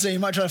 And so you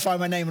might try to find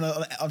my name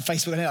on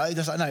Facebook, and I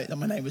was like, no,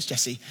 my name was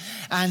Jesse.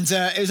 And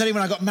it was only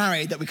when I got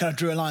married that we kind of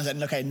drew a line and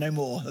said, okay, no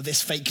more of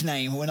this fake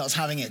name, we're not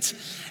having it.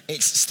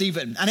 It's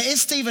Stephen. And it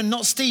is Stephen,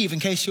 not Steve, in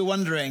case you're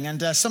wondering.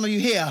 And some of you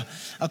here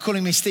are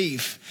calling me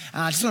Steve.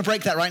 And I just want to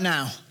break that right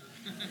now.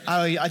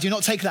 I do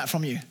not take that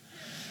from you.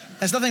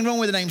 There's nothing wrong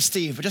with the name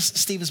Steve, but just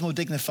Steve is more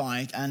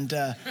dignified, and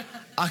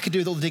I could do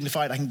with all the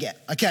dignified I can get.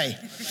 Okay.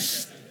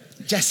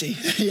 Jesse.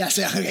 Yes,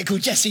 I can get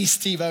called Jesse,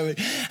 Steve-O,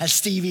 and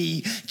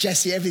Stevie,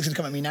 Jesse. Everything's going to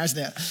come at me now, isn't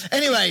it?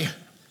 Anyway,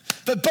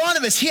 but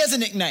Barnabas, he has a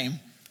nickname.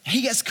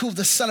 He gets called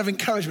the son of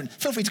encouragement.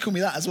 Feel free to call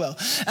me that as well.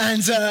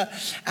 And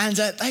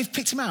they've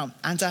picked him out.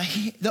 And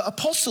the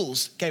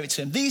apostles gave it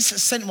to him. These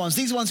sent ones,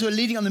 these ones who are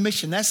leading on the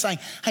mission, they're saying,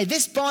 hey,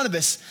 this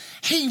Barnabas,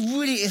 he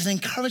really is an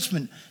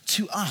encouragement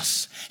to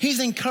us. He's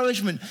an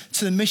encouragement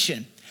to the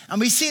mission. And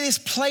we see this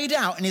played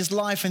out in his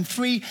life in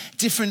 3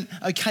 different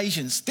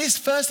occasions. This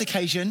first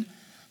occasion,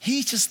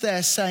 he's just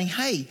there saying,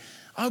 hey,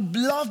 I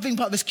love being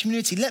part of this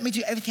community. Let me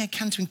do everything I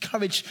can to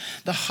encourage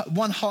the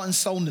one heart and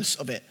soulness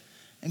of it.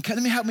 And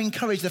let me help me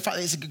encourage the fact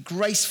that it's a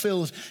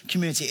grace-filled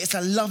community. It's a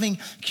loving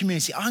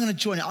community. I'm going to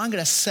join it. I'm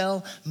going to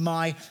sell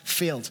my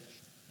field.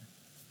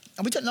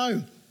 And we don't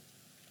know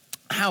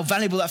how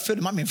valuable that field,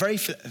 it might be a very,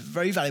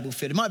 very valuable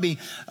field. It might be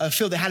a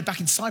field they had back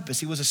in Cyprus.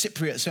 He was a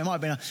Cypriot, so it might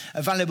have been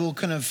a valuable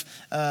kind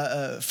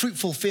of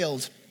fruitful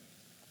field.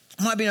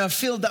 It might have been a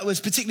field that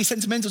was particularly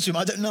sentimental to him.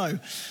 I don't know.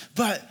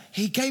 But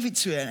he gave it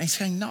to it. And he's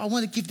saying, no, I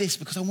want to give this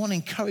because I want to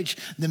encourage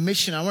the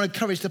mission. I want to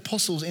encourage the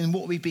apostles in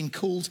what we've been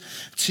called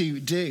to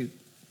do.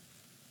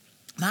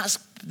 That's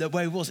the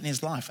way he was in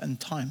his life and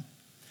time.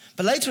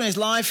 But later in his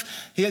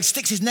life, he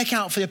sticks his neck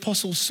out for the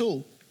apostle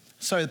Saul.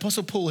 The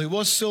apostle Paul, who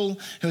was Saul,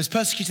 who was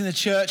persecuting the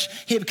church.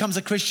 He becomes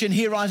a Christian.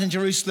 He arrives in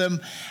Jerusalem.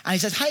 And he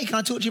says, hey, can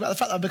I talk to you about the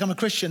fact that I've become a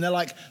Christian? They're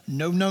like,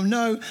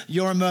 no,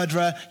 you're a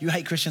murderer. You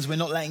hate Christians. We're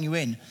not letting you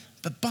in.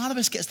 But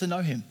Barnabas gets to know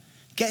him,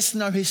 gets to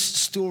know his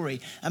story,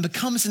 and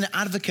becomes an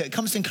advocate,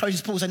 comes to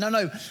encourage Paul, say,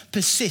 no,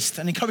 persist,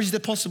 and encourages the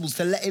apostles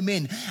to let him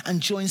in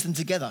and joins them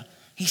together.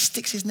 He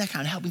sticks his neck out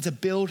and helping to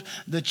build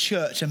the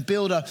church and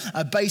build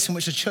a base in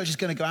which the church is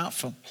going to go out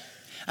from.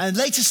 And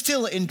later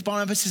still in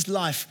Barnabas'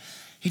 life,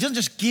 He doesn't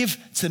just give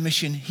to the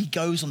mission, he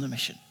goes on the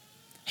mission.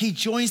 He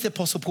joins the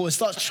Apostle Paul and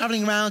starts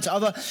traveling around to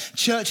other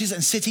churches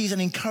and cities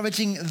and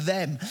encouraging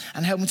them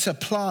and helping to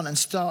plant and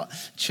start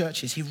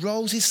churches. He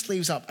rolls his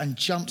sleeves up and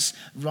jumps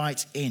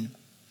right in.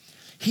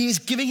 He is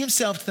giving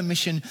himself to the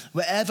mission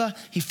wherever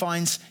he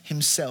finds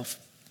himself,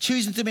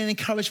 choosing to be an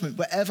encouragement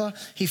wherever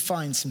he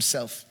finds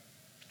himself,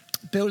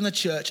 building a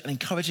church and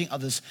encouraging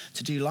others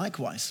to do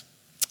likewise.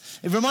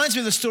 It reminds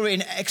me of the story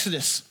in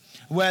Exodus,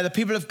 where the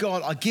people of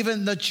God are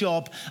given the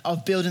job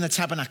of building the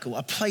tabernacle,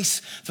 a place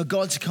for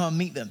God to come and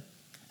meet them.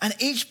 And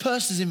each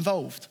person is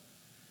involved.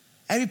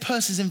 Every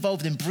person is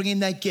involved in bringing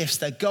their gifts,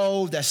 their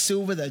gold, their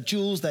silver, their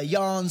jewels, their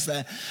yarns,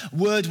 their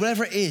wood,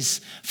 whatever it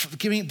is,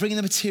 bringing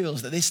the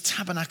materials that this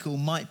tabernacle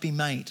might be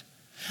made.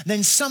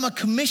 Then some are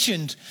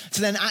commissioned to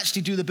then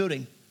actually do the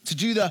building, to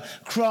do the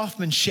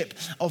craftsmanship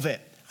of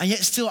it. And yet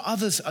still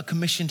others are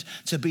commissioned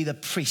to be the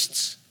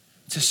priests,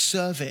 to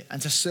serve it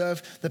and to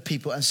serve the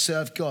people and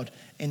serve God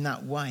in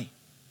that way.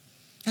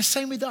 The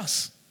same with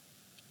us.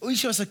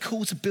 Each of us are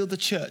called to build the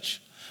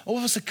church. All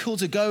of us are called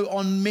to go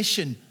on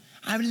mission.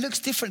 And it looks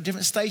different at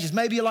different stages.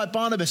 Maybe you're like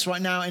Barnabas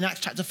right now in Acts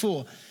chapter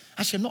 4.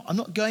 Actually, I'm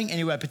not going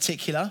anywhere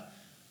particular,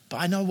 but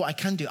I know what I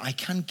can do. I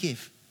can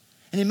give.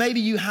 And then maybe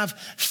you have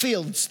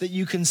fields that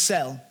you can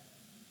sell.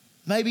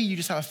 Maybe you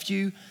just have a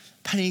few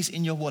pennies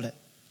in your wallet.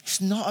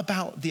 It's not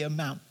about the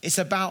amount. It's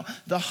about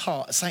the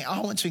heart, saying, I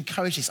want to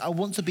encourage this. I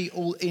want to be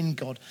all in,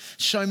 God.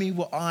 Show me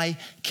what I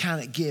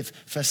can give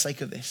for the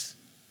sake of this.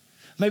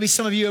 Maybe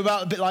some of you are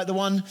about a bit like the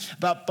one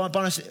about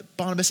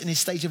Barnabas in his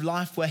stage of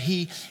life where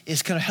he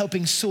is kind of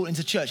helping Saul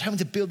into church, having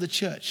to build the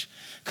church,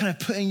 kind of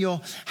putting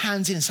your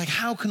hands in and saying,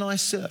 how can I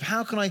serve?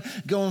 How can I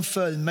go on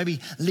further?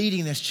 Maybe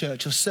leading this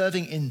church or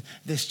serving in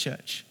this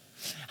church.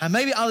 And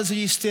maybe others of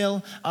you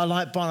still are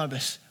like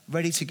Barnabas,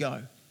 ready to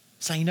go,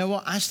 saying, you know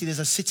what? Actually, there's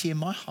a city in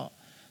my heart.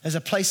 There's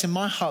a place in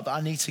my heart that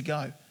I need to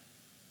go.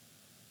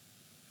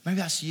 Maybe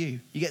that's you.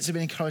 You get to be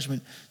an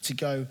encouragement to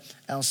go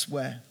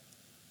elsewhere.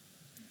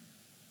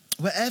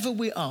 Wherever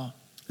we are,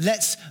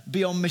 let's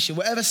be on mission.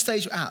 Whatever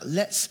stage we're at,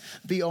 let's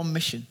be on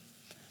mission.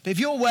 But if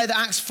you're where the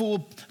Acts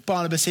 4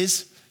 Barnabas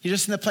is, you're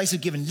just in the place of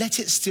giving, let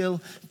it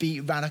still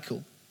be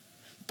radical.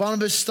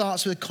 Barnabas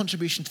starts with a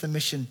contribution to the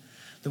mission,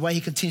 the way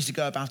he continues to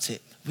go about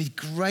it, with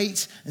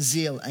great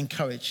zeal and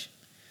courage.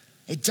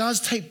 It does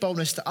take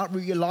boldness to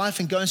uproot your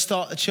life and go and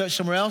start a church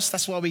somewhere else.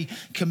 That's why we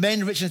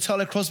commend Richard and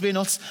Tyler Crosby in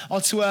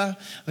Ottawa.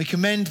 We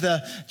commend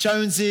the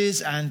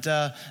Joneses and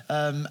the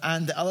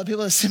other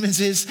people, the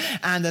Simmonses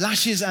and the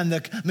Lashes and the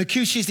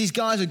McCushis. These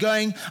guys are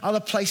going other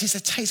places.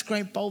 It takes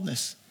great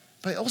boldness.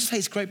 But it also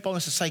takes great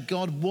boldness to say,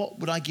 God, what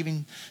would I give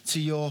into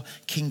your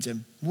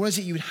kingdom? What is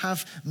it you would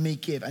have me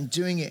give? And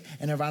doing it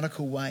in a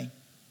radical way.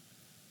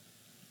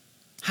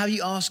 Have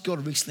you asked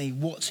God recently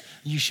what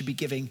you should be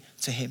giving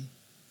to him?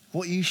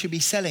 What you should be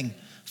selling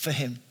for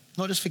him.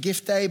 Not just for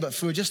gift day, but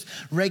for just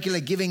regular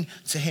giving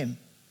to him.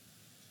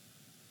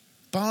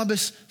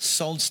 Barnabas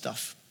sold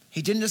stuff.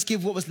 He didn't just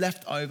give what was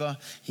left over.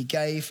 He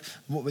gave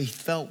what we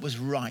felt was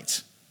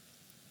right.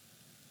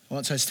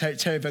 Once I heard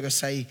Terry Berger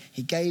say,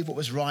 he gave what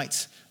was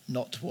right,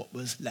 not what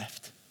was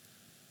left.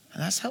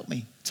 And that's helped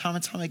me time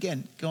and time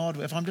again.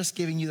 God, if I'm just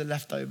giving you the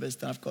leftovers,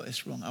 then I've got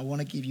this wrong. I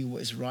want to give you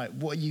what is right.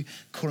 What are you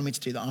calling me to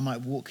do that I might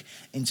walk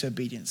into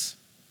obedience?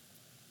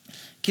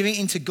 Giving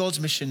into God's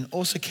mission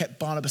also kept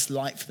Barnabas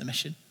light for the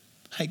mission.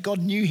 Hey, God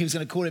knew he was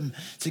going to call him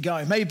to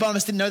go. Maybe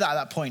Barnabas didn't know that at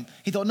that point.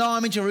 He thought, no,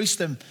 I'm in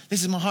Jerusalem.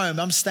 This is my home.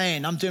 I'm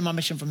staying. I'm doing my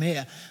mission from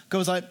here. God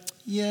was like,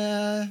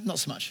 yeah, not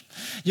so much.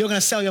 You're going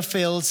to sell your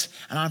fields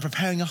and I'm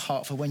preparing your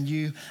heart for when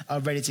you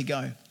are ready to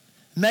go.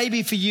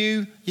 Maybe for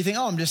you, you think,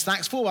 I'm just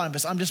Acts 4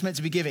 Barnabas. I'm just meant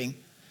to be giving.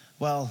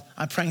 Well,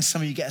 I'm praying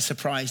some of you get a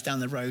surprise down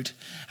the road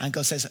and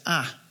God says,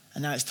 and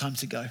now it's time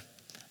to go.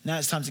 Now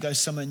it's time to go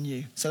somewhere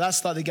new. So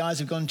that's like the guys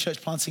who've gone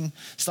church planting,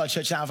 started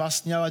church out of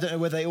us. You know, I don't know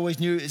whether they always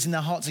knew it was in their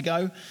heart to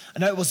go. I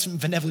know it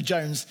wasn't for Neville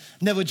Jones.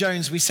 Neville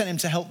Jones, we sent him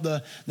to help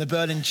the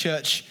Berlin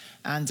church,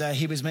 and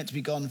he was meant to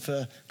be gone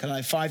for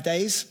 5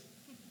 days.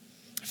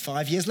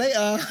 5 years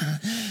later,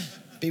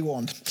 be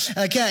warned.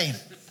 Okay,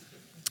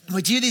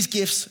 we do these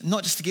gifts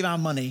not just to give our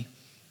money,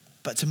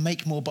 but to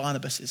make more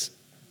Barnabases,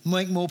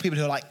 make more people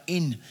who are like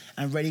in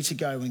and ready to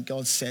go when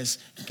God says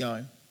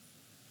go.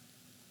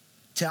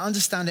 To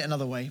understand it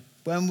another way,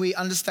 when we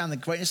understand the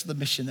greatness of the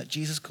mission that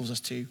Jesus calls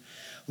us to,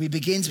 we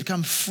begin to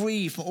become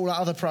free from all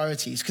our other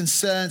priorities,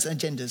 concerns, and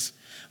agendas,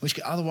 which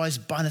could otherwise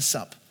bind us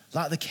up,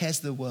 like the cares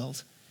of the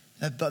world.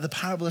 But the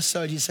parable of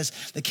sower, Jesus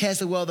says, the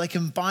cares of the world, they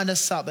can bind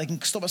us up, they can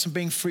stop us from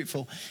being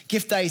fruitful.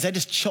 Gift days, they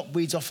just chop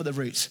weeds off at the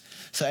roots.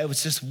 So able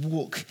to just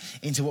walk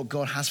into what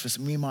God has for us,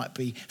 and we might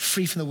be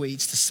free from the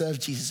weeds to serve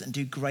Jesus and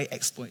do great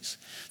exploits.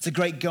 It's a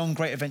great go on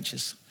great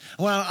adventures.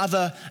 One of our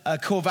other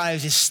core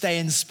values is stay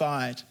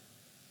inspired.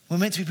 We're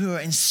meant to be people who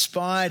are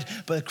inspired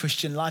by the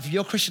Christian life. If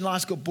your Christian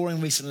life's got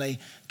boring recently,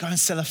 go and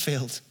sell a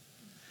field.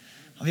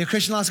 If your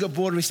Christian life's got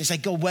bored recently,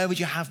 say, God, where would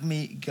you have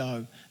me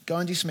go? Go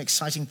and do some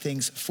exciting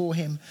things for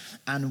him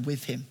and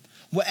with him.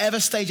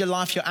 Whatever stage of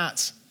life you're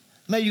at,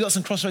 Maybe you've got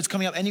some crossroads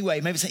coming up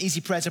anyway. Maybe it's an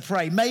easy prayer to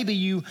pray. Maybe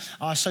you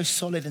are so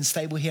solid and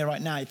stable here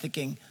right now, you're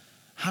thinking,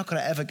 how could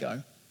I ever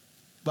go?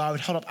 Well, I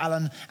would hold up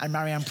Alan and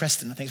Marianne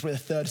Preston. I think it's probably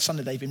the third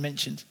Sunday they've been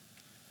mentioned.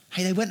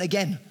 Hey, they went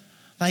again.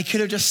 They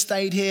could have just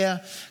stayed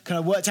here, kind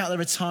of worked out their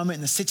retirement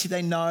in the city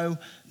they know,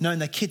 knowing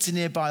their kids are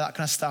nearby, that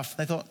kind of stuff.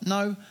 They thought,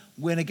 no,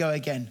 we're going to go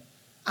again.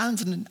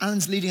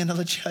 Alan's leading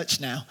another church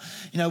now,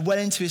 well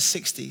into his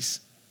 60s.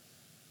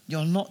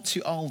 You're not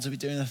too old to be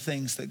doing the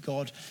things that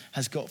God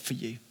has got for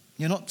you.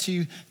 You're not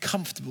too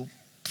comfortable.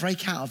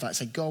 Break out of that.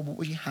 Say, God, what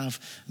would you have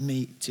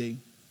me do?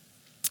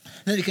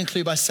 Let me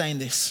conclude by saying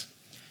this.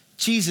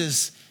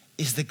 Jesus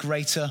is the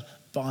greater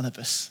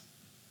Barnabas.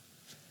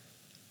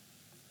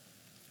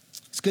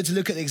 It's good to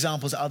look at the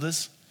examples of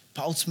others,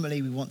 but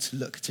ultimately we want to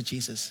look to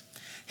Jesus.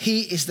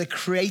 He is the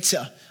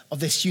creator of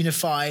this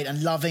unified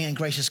and loving and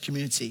gracious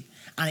community,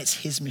 and it's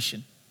his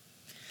mission.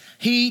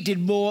 He did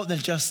more than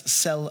just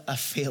sell a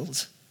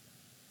field.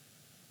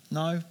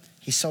 No,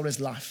 he sold his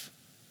life.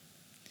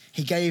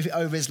 He gave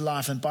over his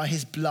life, and by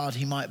his blood,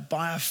 he might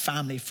buy a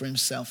family for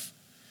himself.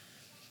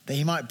 That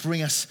he might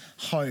bring us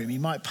home. He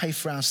might pay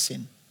for our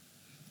sin.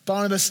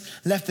 Barnabas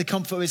left the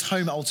comfort of his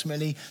home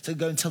ultimately to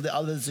go and tell the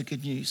others the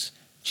good news.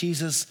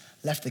 Jesus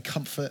left the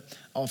comfort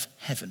of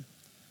heaven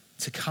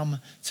to come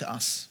to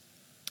us.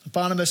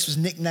 Barnabas was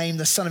nicknamed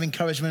the son of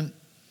encouragement,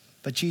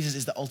 but Jesus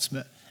is the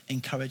ultimate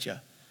encourager.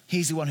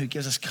 He's the one who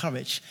gives us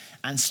courage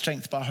and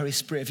strength by the Holy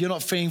Spirit. If you're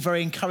not feeling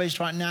very encouraged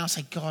right now,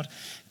 say, God,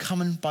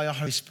 come and by your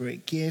Holy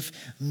Spirit, give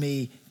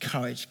me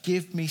courage,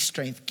 give me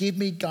strength, give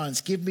me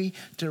guidance, give me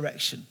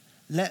direction.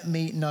 Let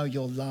me know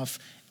your love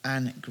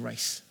and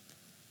grace.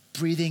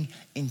 Breathing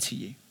into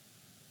you.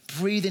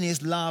 Breathe in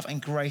his love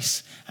and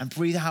grace and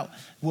breathe out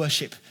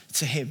worship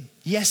to him.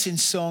 Yes, in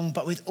song,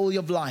 but with all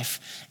your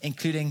life,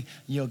 including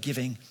your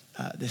giving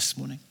this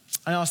morning.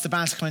 I ask the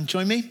band to come and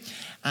join me,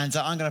 and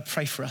I'm going to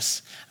pray for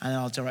us, and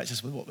I'll direct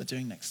us with what we're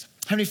doing next.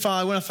 Heavenly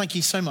Father, I want to thank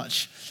you so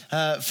much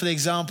for the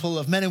example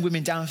of men and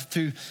women down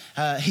through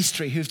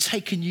history who've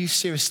taken you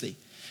seriously,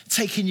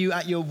 taken you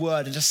at your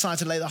word and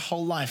decided to lay their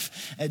whole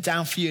life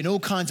down for you in all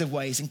kinds of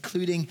ways,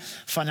 including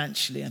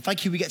financially. And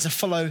thank you, we get to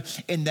follow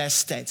in their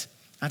stead.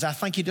 And I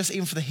thank you just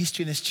even for the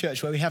history in this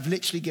church where we have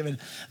literally given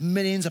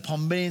millions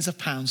upon millions of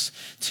pounds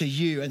to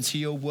you and to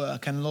your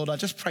work. And Lord, I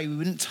just pray we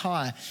wouldn't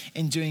tire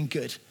in doing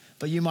good,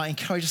 but you might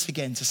encourage us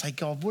again to say,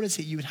 God, what is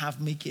it you would have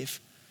me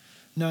give?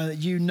 Knowing that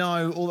you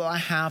know all that I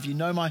have, you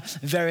know my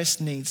various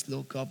needs,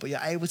 Lord God, but you're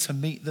able to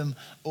meet them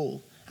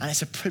all. And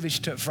it's a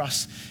privilege for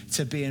us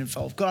to be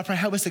involved. God, I pray,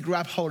 help us to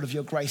grab hold of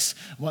your grace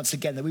once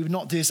again, that we would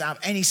not do this out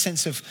of any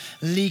sense of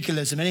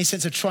legalism, any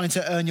sense of trying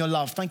to earn your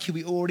love. Thank you,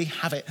 we already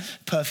have it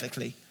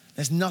perfectly.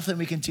 There's nothing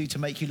we can do to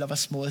make you love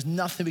us more. There's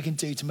nothing we can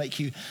do to make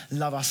you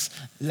love us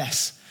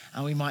less.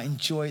 And we might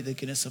enjoy the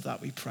goodness of that,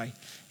 we pray.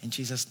 In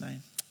Jesus'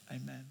 name,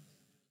 amen.